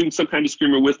I would bring some kind of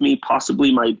screamer with me,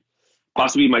 possibly my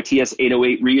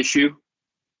TS-808 reissue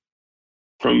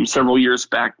from several years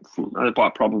back. I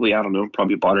probably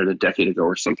bought it a decade ago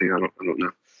or something. I don't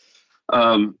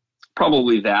know.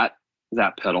 Probably that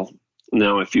pedal.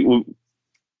 Now, if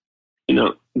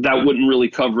that wouldn't really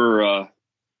cover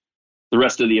the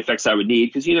rest of the effects I would need,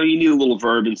 because you need a little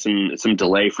verb and some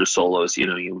delay for solos.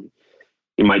 You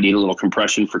might need a little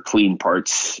compression for clean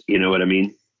parts. You know what I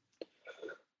mean?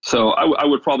 So I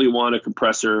would probably want a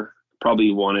compressor.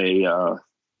 Probably want in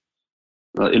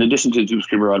addition to the Tube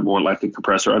Screamer, I'd want like a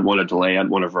compressor. I'd want a delay. I'd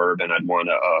want a verb, and I'd want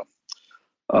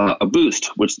a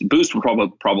boost. Which the boost would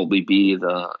probably be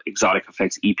the Exotic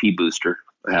Effects EP booster.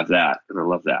 I have that, and I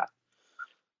love that.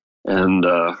 And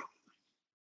the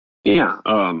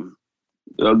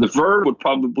verb would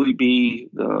probably be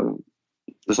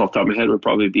this off the top of my head would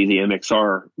probably be the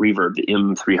MXR reverb, the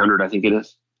M300, I think it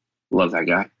is. Love that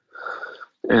guy.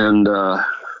 And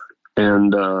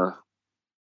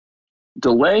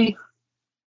delay.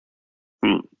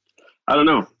 I don't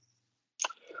know.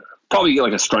 Probably get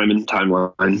like a Strymon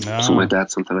timeline, something like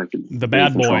that. Something I could. The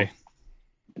bad boy.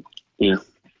 Yeah.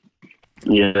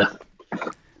 The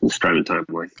Strymon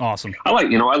timeline. Awesome. I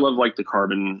love like the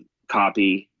Carbon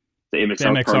copy. The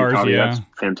MXR MXRs, copy, yeah. that's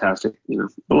fantastic.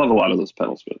 I love a lot of those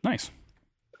pedals. But nice.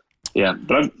 Yeah,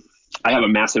 but I have a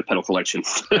massive pedal collection.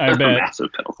 I bet.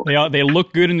 Massive pedal collection. They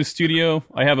look good in the studio.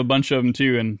 I have a bunch of them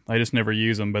too, and I just never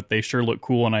use them, but they sure look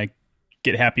cool, and I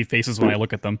get happy faces when I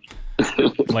look at them.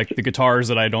 Like the guitars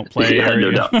that I don't play. Yeah,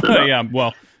 no doubt. Yeah,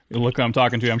 well, look who I'm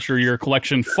talking to. I'm sure your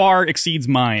collection far exceeds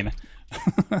mine.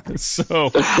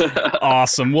 So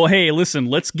awesome. Well, hey, listen,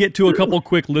 let's get to a couple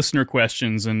quick listener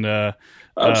questions. And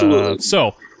absolutely.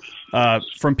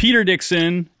 From Peter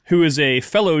Dixon, who is a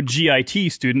fellow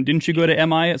GIT student, didn't you go to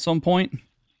MI at some point?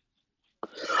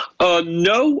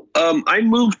 No, I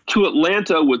moved to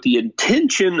Atlanta with the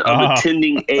intention of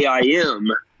attending AIM,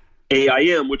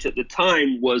 which at the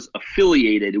time was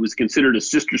affiliated. It was considered a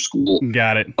sister school.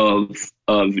 Got it. Of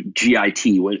GIT,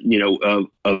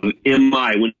 of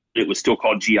MI when it was still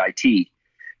called GIT.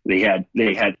 They had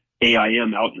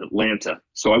AIM out in Atlanta.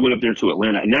 So I went up there to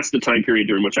Atlanta, and that's the time period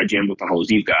during which I jammed with the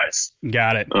Hallows Eve guys.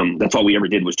 Got it. That's all we ever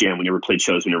did was jam. We never played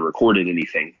shows. We never recorded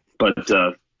anything. But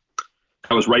that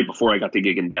was right before I got the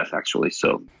gig in Death, actually.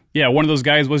 So yeah, one of those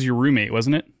guys was your roommate,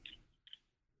 wasn't it?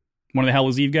 One of the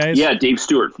Hallows Eve guys? Yeah, Dave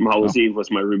Stewart from Hallows Eve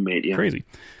was my roommate. Yeah. Crazy.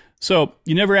 So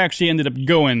you never actually ended up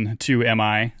going to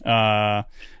MI,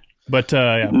 but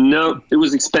yeah. No, it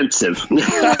was expensive.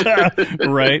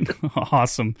 Right.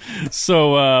 Awesome.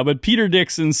 So, but Peter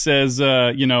Dixon says,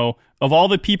 of all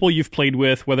the people you've played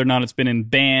with, whether or not it's been in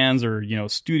bands or,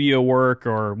 studio work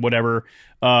or whatever,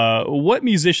 what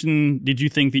musician did you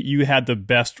think that you had the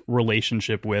best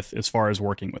relationship with as far as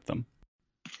working with them?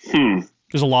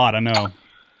 There's a lot, I know.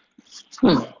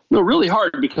 No, really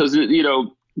hard because,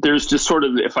 there's just sort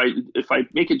of, if I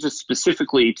make it just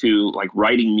specifically to like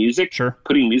writing music, sure,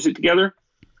 putting music together,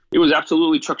 it was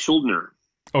absolutely Chuck Schuldiner.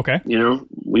 Okay.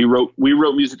 We wrote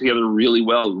music together really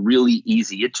well, really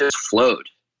easy. It just flowed.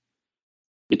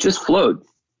 We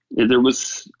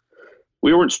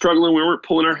weren't struggling. We weren't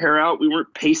pulling our hair out. We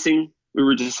weren't pacing. We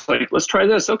were just like, let's try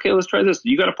this. Okay, let's try this.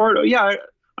 You got a part? Oh yeah,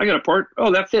 I got a part.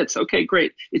 Oh, that fits. Okay,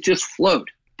 great. It just flowed.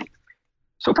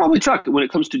 So probably Chuck when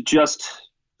it comes to just,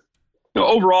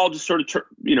 overall just sort of,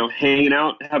 hanging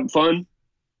out, having fun,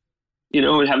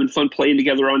 and having fun playing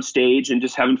together on stage and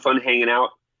just having fun hanging out,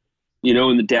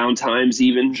 in the down times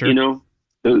even, sure.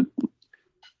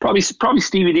 Probably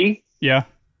Stevie D. Yeah.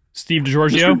 Steve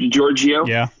DiGiorgio.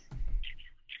 Yeah.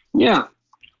 Yeah.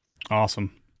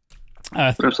 Awesome.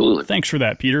 Absolutely. Thanks for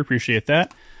that, Peter. Appreciate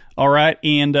that. All right.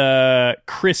 And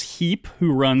Chris Heap,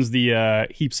 who runs the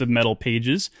Heaps of Metal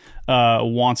pages,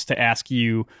 wants to ask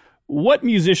you, what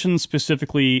musicians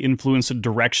specifically influenced the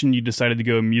direction you decided to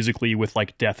go musically with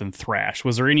like death and thrash?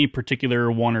 Was there any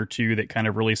particular one or two that kind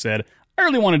of really said, I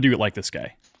really want to do it like this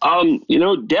guy?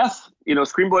 Death,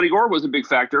 Scream Bloody Gore was a big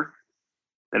factor.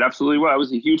 It absolutely was. I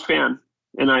was a huge fan.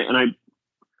 And I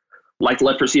liked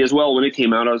Leprosy as well when it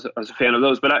came out. I was a fan of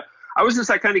those. But I was just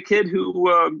that kind of kid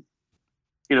who,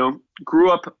 grew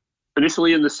up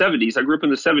initially in the 70s. I grew up in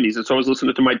the 70s. And so I was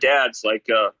listening to my dad's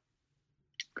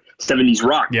 70s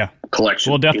rock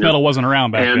collection. Well, death metal wasn't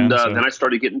around back then. And then I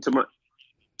started getting to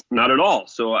not at all.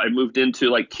 So I moved into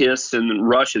like Kiss and then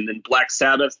Rush and then Black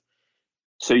Sabbath.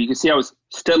 So you can see I was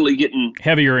steadily getting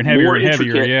heavier and heavier more and heavier,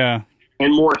 intricate yeah.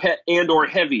 and more or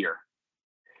heavier.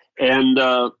 And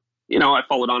I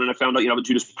followed on and I found out about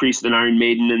Judas Priest and Iron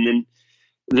Maiden, and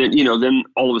then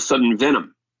all of a sudden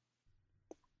Venom.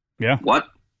 Yeah. What?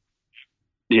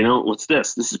 What's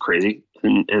this? This is crazy.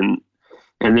 And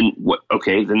then what?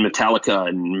 Okay, then Metallica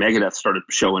and Megadeth started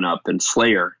showing up, and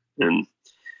Slayer, and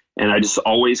I just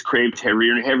always craved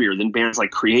heavier and heavier. Then bands like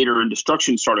Creator and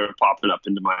Destruction started popping up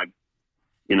into my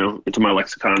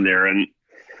lexicon there, and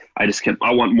I just kept,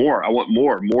 I want more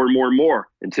and more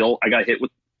until I got hit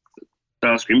with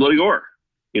Scream Bloody Gore,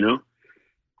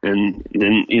 and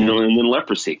then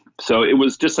Leprosy. So it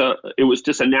was just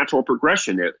a natural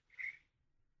progression.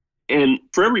 And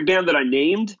for every band that I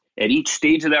named at each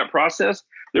stage of that process,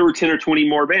 there were 10 or 20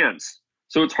 more bands.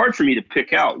 So it's hard for me to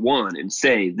pick out one and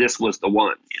say this was the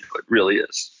one. It really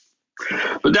is.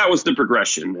 But that was the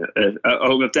progression. I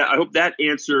hope that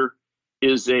answer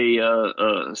is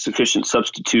a sufficient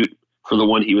substitute for the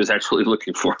one he was actually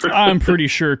looking for. I'm pretty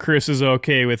sure Chris is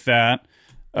okay with that.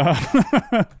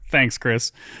 Thanks,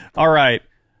 Chris. All right.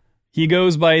 He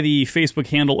goes by the Facebook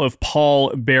handle of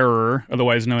Paul Bearer,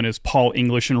 otherwise known as Paul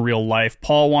English in real life.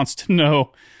 Paul wants to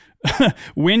know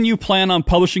when you plan on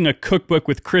publishing a cookbook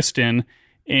with Kristen,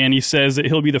 and he says that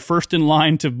he'll be the first in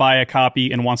line to buy a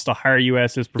copy and wants to hire you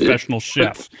as his professional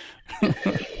chef.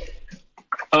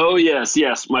 Oh, yes.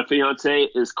 My fiance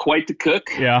is quite the cook.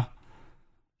 Yeah.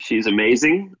 She's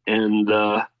amazing, and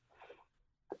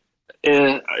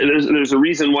there's a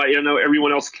reason why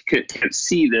everyone else can't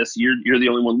see this. You're the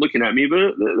only one looking at me,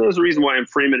 but there's a reason why I'm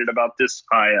framing it about this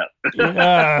high up.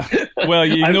 Well,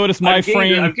 you notice my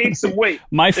frame. I've gained some weight.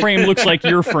 My frame looks like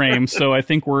your frame, so I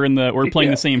think we're playing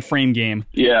the same frame game.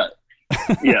 Yeah,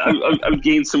 I've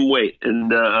gained some weight,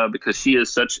 and because she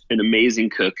is such an amazing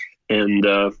cook, and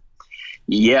I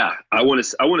want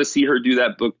to see her do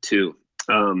that book too.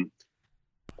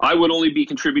 I would only be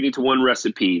contributing to one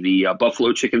recipe, the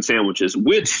buffalo chicken sandwiches,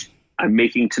 which I'm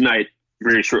making tonight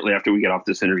very shortly after we get off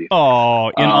this interview. Oh,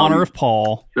 in honor of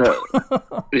Paul. Yep.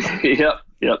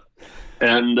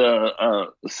 And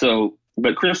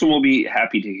but Kristen will be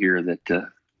happy to hear that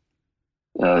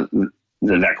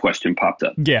that question popped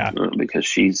up. Yeah. Because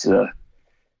she's,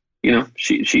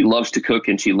 she loves to cook,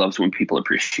 and she loves when people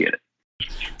appreciate it.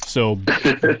 So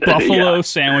buffalo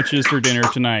sandwiches for dinner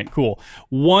tonight. Cool.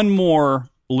 One more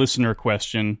listener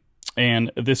question,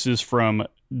 and this is from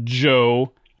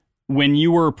Joe. When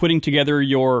you were putting together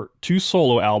your 2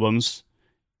 solo albums,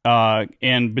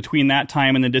 and between that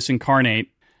time and the Disincarnate,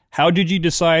 how did you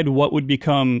decide what would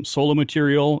become solo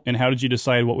material, and how did you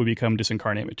decide what would become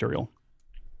Disincarnate material?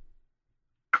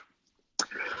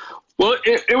 Well,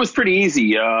 it was pretty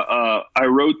easy. I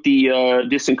wrote the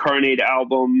Disincarnate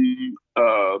album,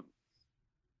 I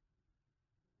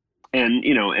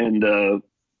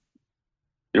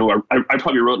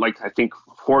probably wrote I think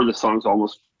 4 of the songs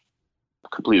almost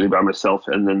completely by myself,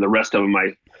 and then the rest of them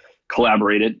I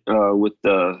collaborated with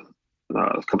a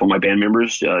couple of my band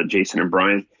members, Jason and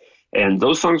Brian, and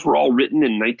those songs were all written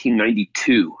in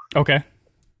 1992. Okay.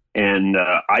 And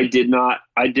I did not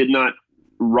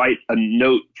write a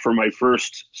note for my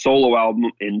first solo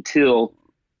album until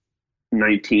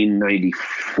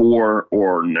 1994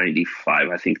 or 95.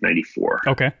 I think 94.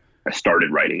 Okay. I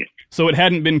started writing it. So it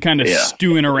hadn't been kind of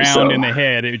stewing around in the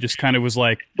head. It just kind of was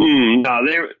like... No,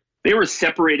 they were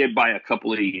separated by a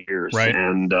couple of years. Right.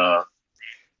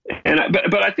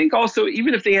 But I think also,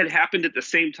 even if they had happened at the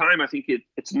same time, I think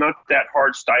it's not that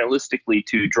hard stylistically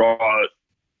to draw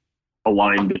a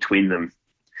line between them.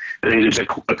 I think there's a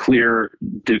clear,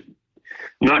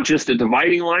 not just a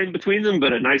dividing line between them,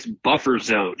 but a nice buffer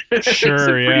zone. Sure, It's a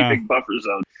pretty big buffer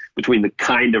zone between the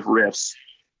kind of riffs,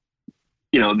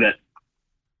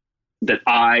 that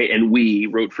I and we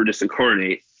wrote for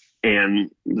Disincarnate, and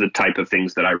the type of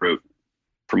things that I wrote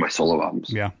for my solo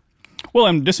albums. Yeah. Well,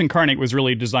 and Disincarnate was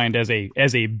really designed as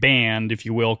a band, if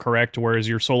you will, correct? Whereas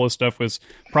your solo stuff was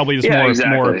probably just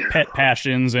more pet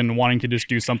passions and wanting to just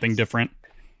do something different.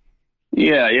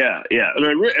 Yeah. And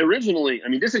originally,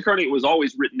 Disincarnate was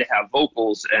always written to have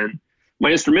vocals, and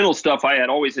my instrumental stuff I had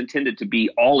always intended to be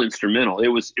all instrumental. It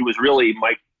was really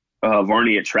Mike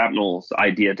Varney at Shrapnel's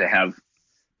idea to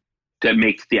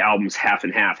make the albums half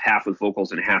and half with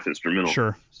vocals and half instrumental.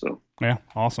 Sure. So yeah,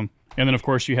 awesome. And then of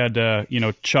course you had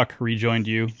Chuck rejoined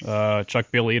you,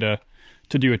 Chuck Billy to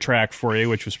do a track for you,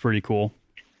 which was pretty cool.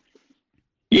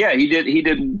 Yeah, he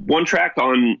did one track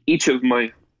on each of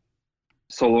my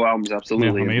solo albums.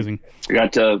 Absolutely. Yeah, amazing. I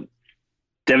got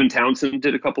Devin Townsend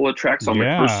did a couple of tracks on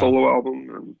my first solo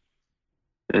album.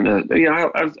 And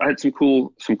I had some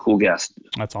cool guests.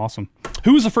 That's awesome.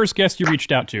 Who was the first guest you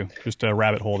reached out to? Just a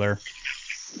rabbit hole there.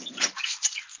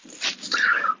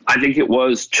 I think it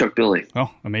was Chuck Billy.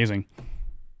 Oh, amazing.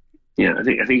 Yeah, I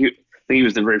think he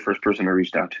was the very first person I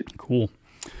reached out to. Cool.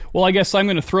 Well, I guess I'm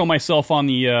going to throw myself on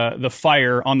the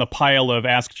fire, on the pile of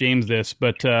Ask James This,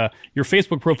 but your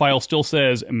Facebook profile still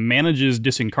says manages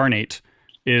disincarnate.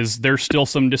 Is there still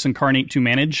some disincarnate to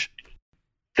manage?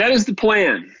 That is the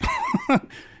plan.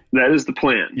 That is the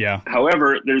plan. Yeah.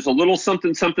 However, there's a little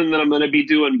something that I'm going to be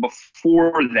doing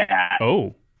before that.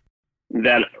 Oh.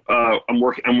 That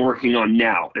I'm working on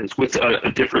now. And it's with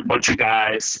a different bunch of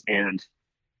guys, and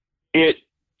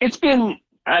it's been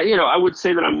I would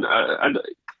say that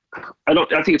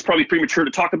I think it's probably premature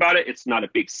to talk about it. It's not a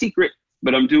big secret,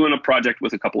 but I'm doing a project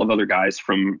with a couple of other guys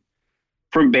from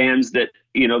bands that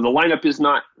the lineup is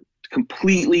not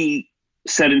completely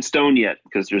set in stone yet,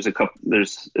 because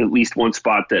there's at least one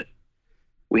spot that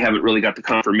we haven't really got the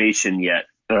confirmation yet.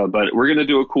 But we're gonna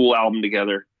do a cool album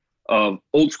together of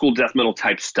old school death metal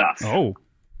type stuff. Oh.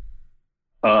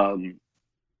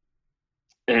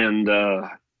 And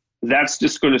that's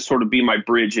just going to sort of be my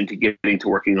bridge into getting to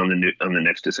working on the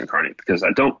next Disincarnate, because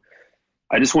I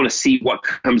just want to see what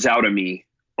comes out of me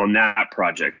on that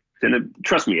project. And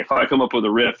trust me, if I come up with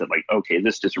a riff that like, okay,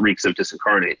 this just reeks of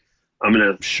Disincarnate, I'm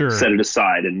going to set it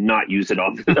aside and not use it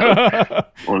on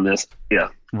on this. Yeah.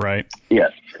 Right. Yeah.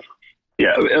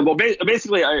 Yeah. Well,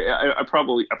 basically, I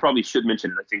probably should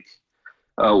mention it. I think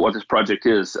what this project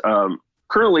is.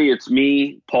 Currently, it's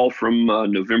me, Paul from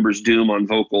November's Doom on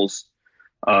vocals.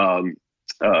 Another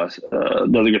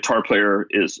guitar player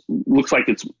looks like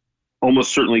it's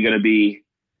almost certainly going to be.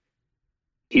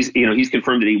 He's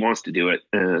confirmed that he wants to do it.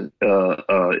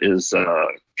 Is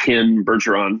Ken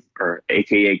Bergeron, or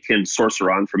AKA Ken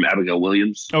Sorceron from Abigail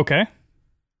Williams. Okay.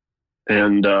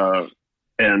 And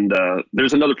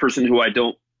there's another person who I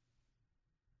don't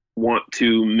want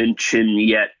to mention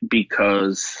yet,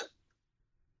 because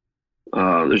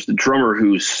there's the drummer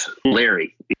who's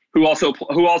Larry, who also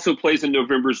plays in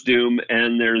November's Doom,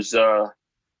 and there's a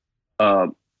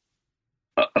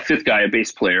fifth guy, a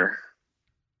bass player,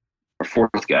 or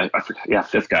fourth guy,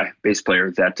 fifth guy, bass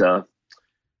player that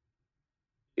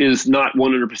is not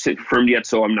 100% confirmed yet,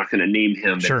 so I'm not going to name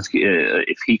him. Sure.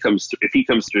 If he comes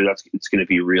through, it's going to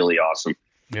be really awesome.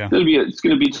 Yeah. It's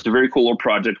going to be just a very cool little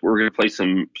project. We're going to play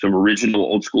some original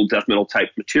old school death metal type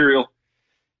material,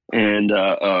 and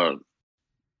for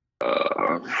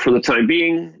the time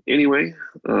being, anyway,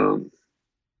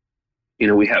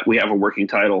 we have a working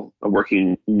title, a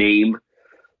working name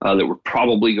that we're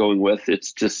probably going with.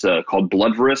 It's just called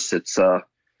Bloodverous. It's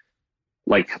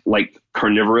like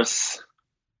carnivorous.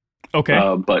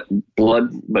 Okay. But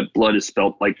blood is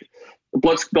spelled like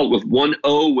blood's spelled with one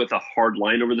O with a hard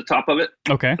line over the top of it.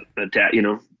 Okay.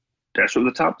 Dash over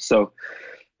the top. So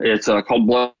it's called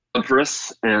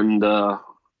Bloodverous, and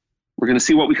we're going to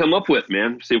see what we come up with,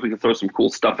 man. See if we can throw some cool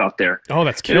stuff out there. Oh,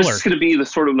 that's killer. It's going to be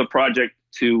the project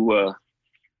to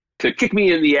kick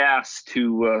me in the ass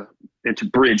and to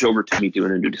bridge over to me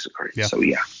doing a new Disincarnate. Yeah. So,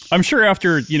 yeah. I'm sure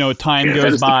after, time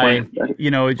goes by,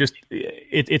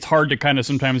 it's hard to kind of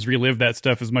sometimes relive that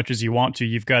stuff as much as you want to.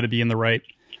 You've got to be in the right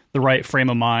frame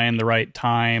of mind, the right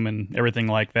time, and everything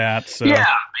like that. So yeah,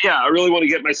 I really want to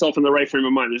get myself in the right frame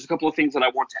of mind. There's a couple of things that I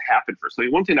want to happen first. So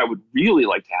one thing I would really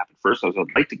like to happen first is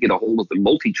I'd like to get a hold of the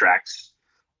multi-tracks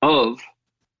of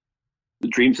the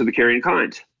Dreams of the Carrion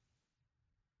Kind.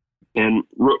 And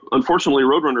unfortunately,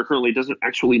 Roadrunner currently doesn't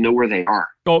actually know where they are.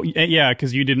 Oh, yeah,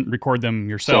 because you didn't record them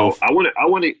yourself. So I want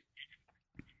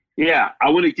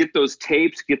to get those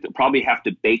tapes. Probably have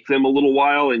to bake them a little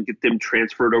while and get them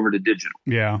transferred over to digital.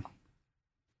 Yeah.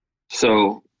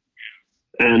 So,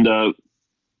 and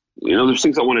there's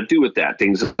things I want to do with that.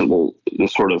 Things that will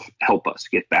sort of help us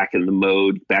get back in the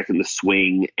mode, back in the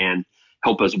swing, and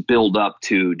help us build up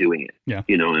to doing it. Yeah.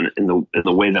 In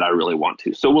the way that I really want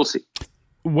to. So we'll see.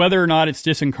 Whether or not it's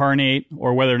Disincarnate,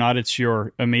 or whether or not it's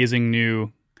your amazing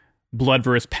new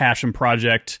Bloodverous Passion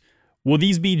project, will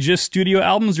these be just studio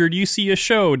albums, or do you see a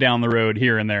show down the road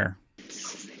here and there?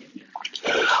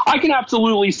 I can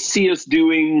absolutely see us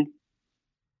doing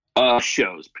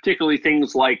shows, particularly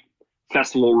things like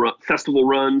festival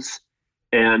runs,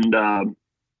 and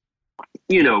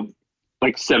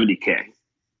like 70K.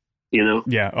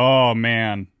 Yeah. Oh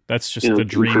man, that's just a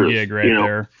dream gig right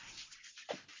there.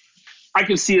 I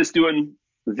can see us doing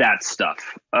that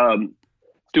stuff.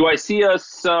 Do I see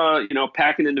us,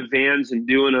 packing into vans and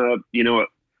doing a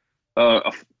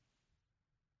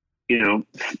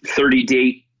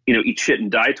 30-date, eat shit and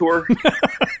die tour?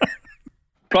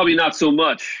 Probably not so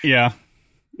much. Yeah.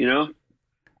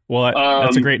 Well,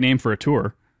 that's a great name for a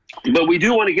tour. But we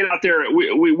do want to get out there.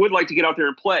 We would like to get out there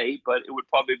and play, but it would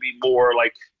probably be more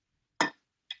like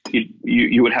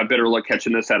you would have better luck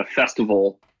catching this at a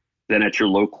festival than at your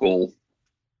local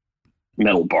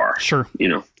metal bar. Sure.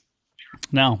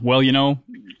 Now, well,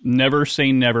 never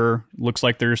say never. Looks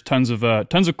like there's tons of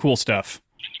cool stuff.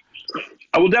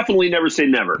 I will definitely never say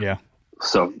never. Yeah.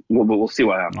 So we'll see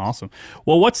what happens. Awesome.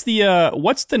 Well, what's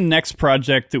the next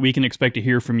project that we can expect to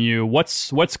hear from you?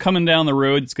 What's coming down the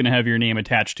road that's going to have your name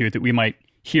attached to it that we might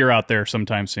hear out there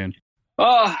sometime soon?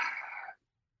 I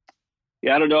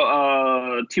don't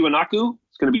know. Tiwanaku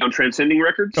is going to be on Transcending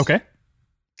Records. Okay.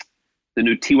 The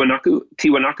new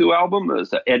Tiwanaku album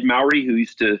is Ed Mowry, who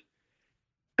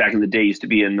back in the day used to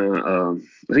be in I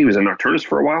think he was in Nocturnus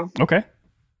for a while. Okay.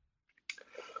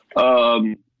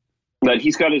 But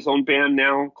he's got his own band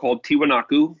now called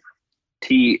Tiwanaku,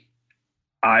 Tiwo.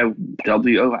 I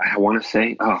want to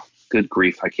say. Oh, good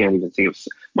grief! I can't even think of.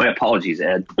 My apologies,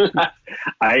 Ed.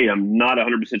 I am not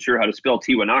 100% sure how to spell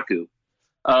Tiwanaku.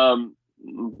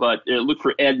 But look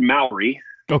for Ed Mowry.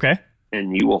 Okay.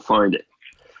 And you will find it.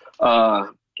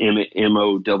 Mowrey.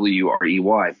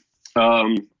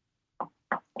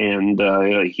 And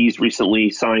he's recently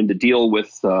signed a deal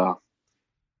with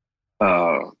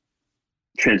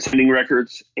Transcending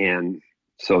Records, and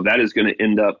so that is going to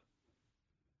end up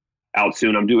out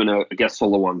soon. I'm doing a guest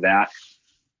solo on that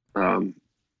coming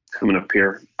up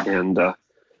here, and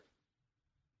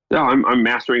I'm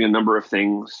mastering a number of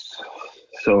things.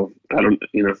 So I don't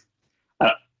know.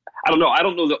 I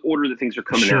don't know the order that things are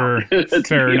coming out. Sure,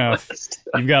 fair enough.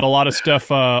 You've got a lot of stuff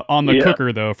on the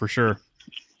cooker, though, for sure.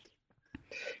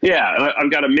 Yeah, I've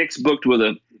got a mix booked with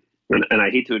and I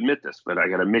hate to admit this, but I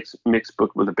got a mix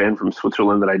booked with a band from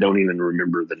Switzerland that I don't even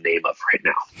remember the name of right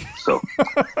now. So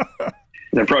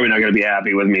they're probably not going to be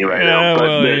happy with me right now.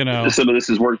 But some of this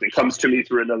is work that comes to me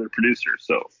through another producer.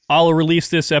 So I'll release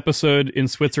this episode in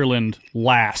Switzerland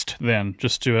last, then,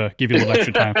 just to give you a little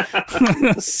extra time.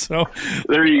 So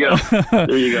there you go.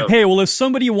 There you go. Hey, well, if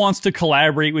somebody wants to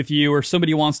collaborate with you, or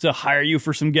somebody wants to hire you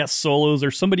for some guest solos,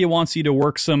 or somebody wants you to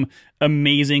work some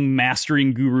amazing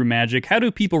mastering guru magic, how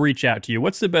do people reach out to you?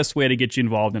 What's the best way to get you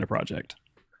involved in a project?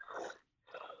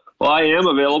 Well, I am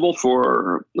available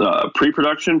for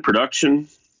pre-production, production,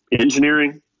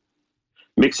 engineering,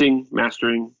 mixing,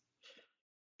 mastering,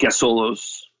 guest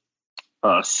solos,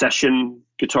 session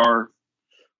guitar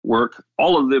work,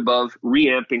 all of the above,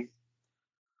 reamping.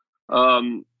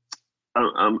 I'm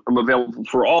available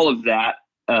for all of that,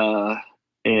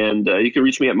 and you can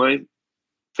reach me at my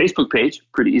Facebook page.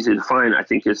 Pretty easy to find. I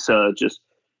think it's just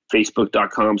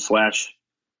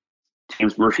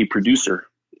facebook.com/James Murphy Producer,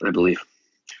 I believe.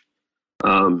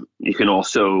 You can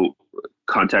also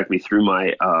contact me through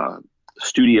my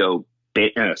studio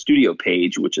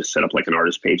page, which is set up like an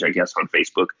artist page, I guess, on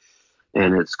Facebook,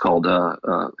 and it's called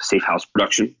Safe House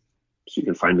Production. So you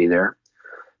can find me there,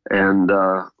 and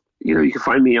you can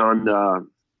find me on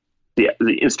the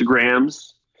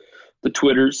Instagrams, the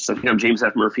Twitters. I think I'm James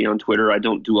F. Murphy on Twitter. I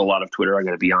don't do a lot of Twitter, I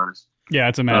got to be honest. Yeah,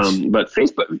 it's a mess. But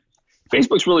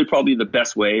Facebook's really probably the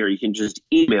best way, or you can just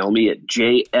email me at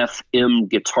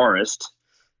jfmguitarist.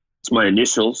 It's my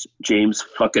initials, James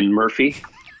fucking Murphy.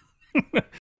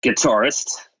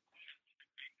 Guitarist.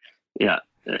 Yeah.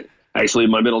 Actually,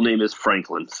 my middle name is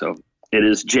Franklin, so it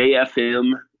is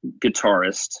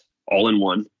jfmguitarist, all in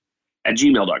one, at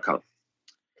gmail.com.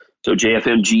 So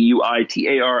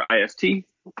jfmguitarist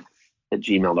at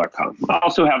gmail.com. I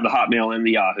also have the Hotmail and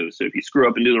the Yahoo, so if you screw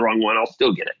up and do the wrong one, I'll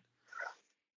still get it.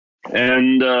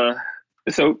 And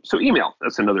so email.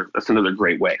 That's another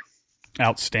great way.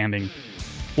 Outstanding.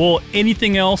 Well,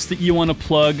 anything else that you want to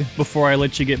plug before I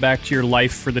let you get back to your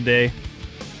life for the day?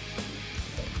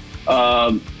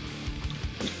 Not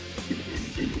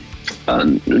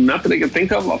that I can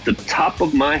think of off the top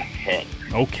of my head.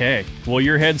 Okay. Well,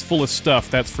 your head's full of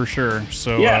stuff, that's for sure.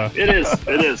 So yeah, it is.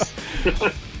 It is.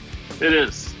 It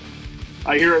is.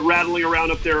 I hear it rattling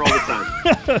around up there all the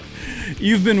time.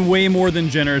 You've been way more than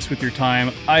generous with your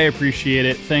time. I appreciate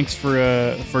it. Thanks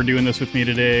for doing this with me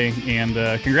today, and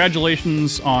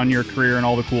congratulations on your career and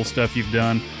all the cool stuff you've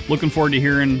done. Looking forward to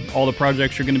hearing all the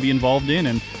projects you're going to be involved in,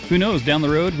 and who knows, down the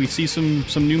road we see some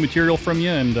new material from you,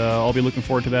 and I'll be looking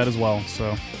forward to that as well.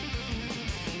 So,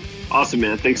 awesome,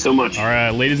 man. Thanks so much. All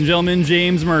right, ladies and gentlemen,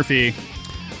 James Murphy.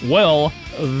 Well,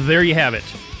 there you have it.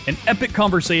 An epic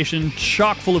conversation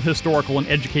chock full of historical and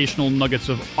educational nuggets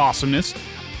of awesomeness.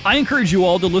 I encourage you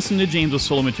all to listen to James's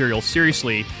solo material,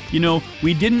 seriously. You know,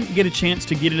 we didn't get a chance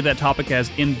to get into that topic as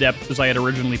in-depth as I had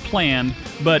originally planned,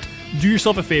 but do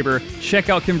yourself a favor, check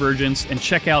out Convergence and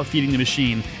check out Feeding the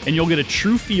Machine, and you'll get a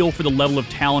true feel for the level of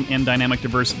talent and dynamic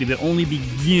diversity that only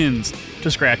begins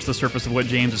to scratch the surface of what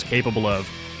James is capable of.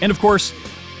 And of course,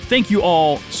 thank you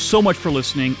all so much for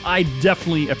listening. I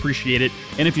definitely appreciate it.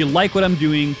 And if you like what I'm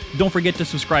doing, don't forget to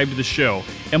subscribe to the show.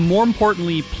 And more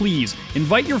importantly, please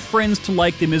invite your friends to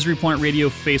like the Misery Point Radio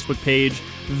Facebook page.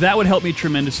 That would help me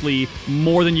tremendously,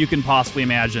 more than you can possibly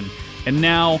imagine. And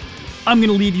now, I'm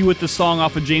going to leave you with the song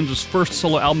off of James's first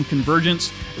solo album,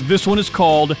 Convergence. This one is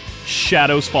called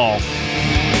Shadows Fall.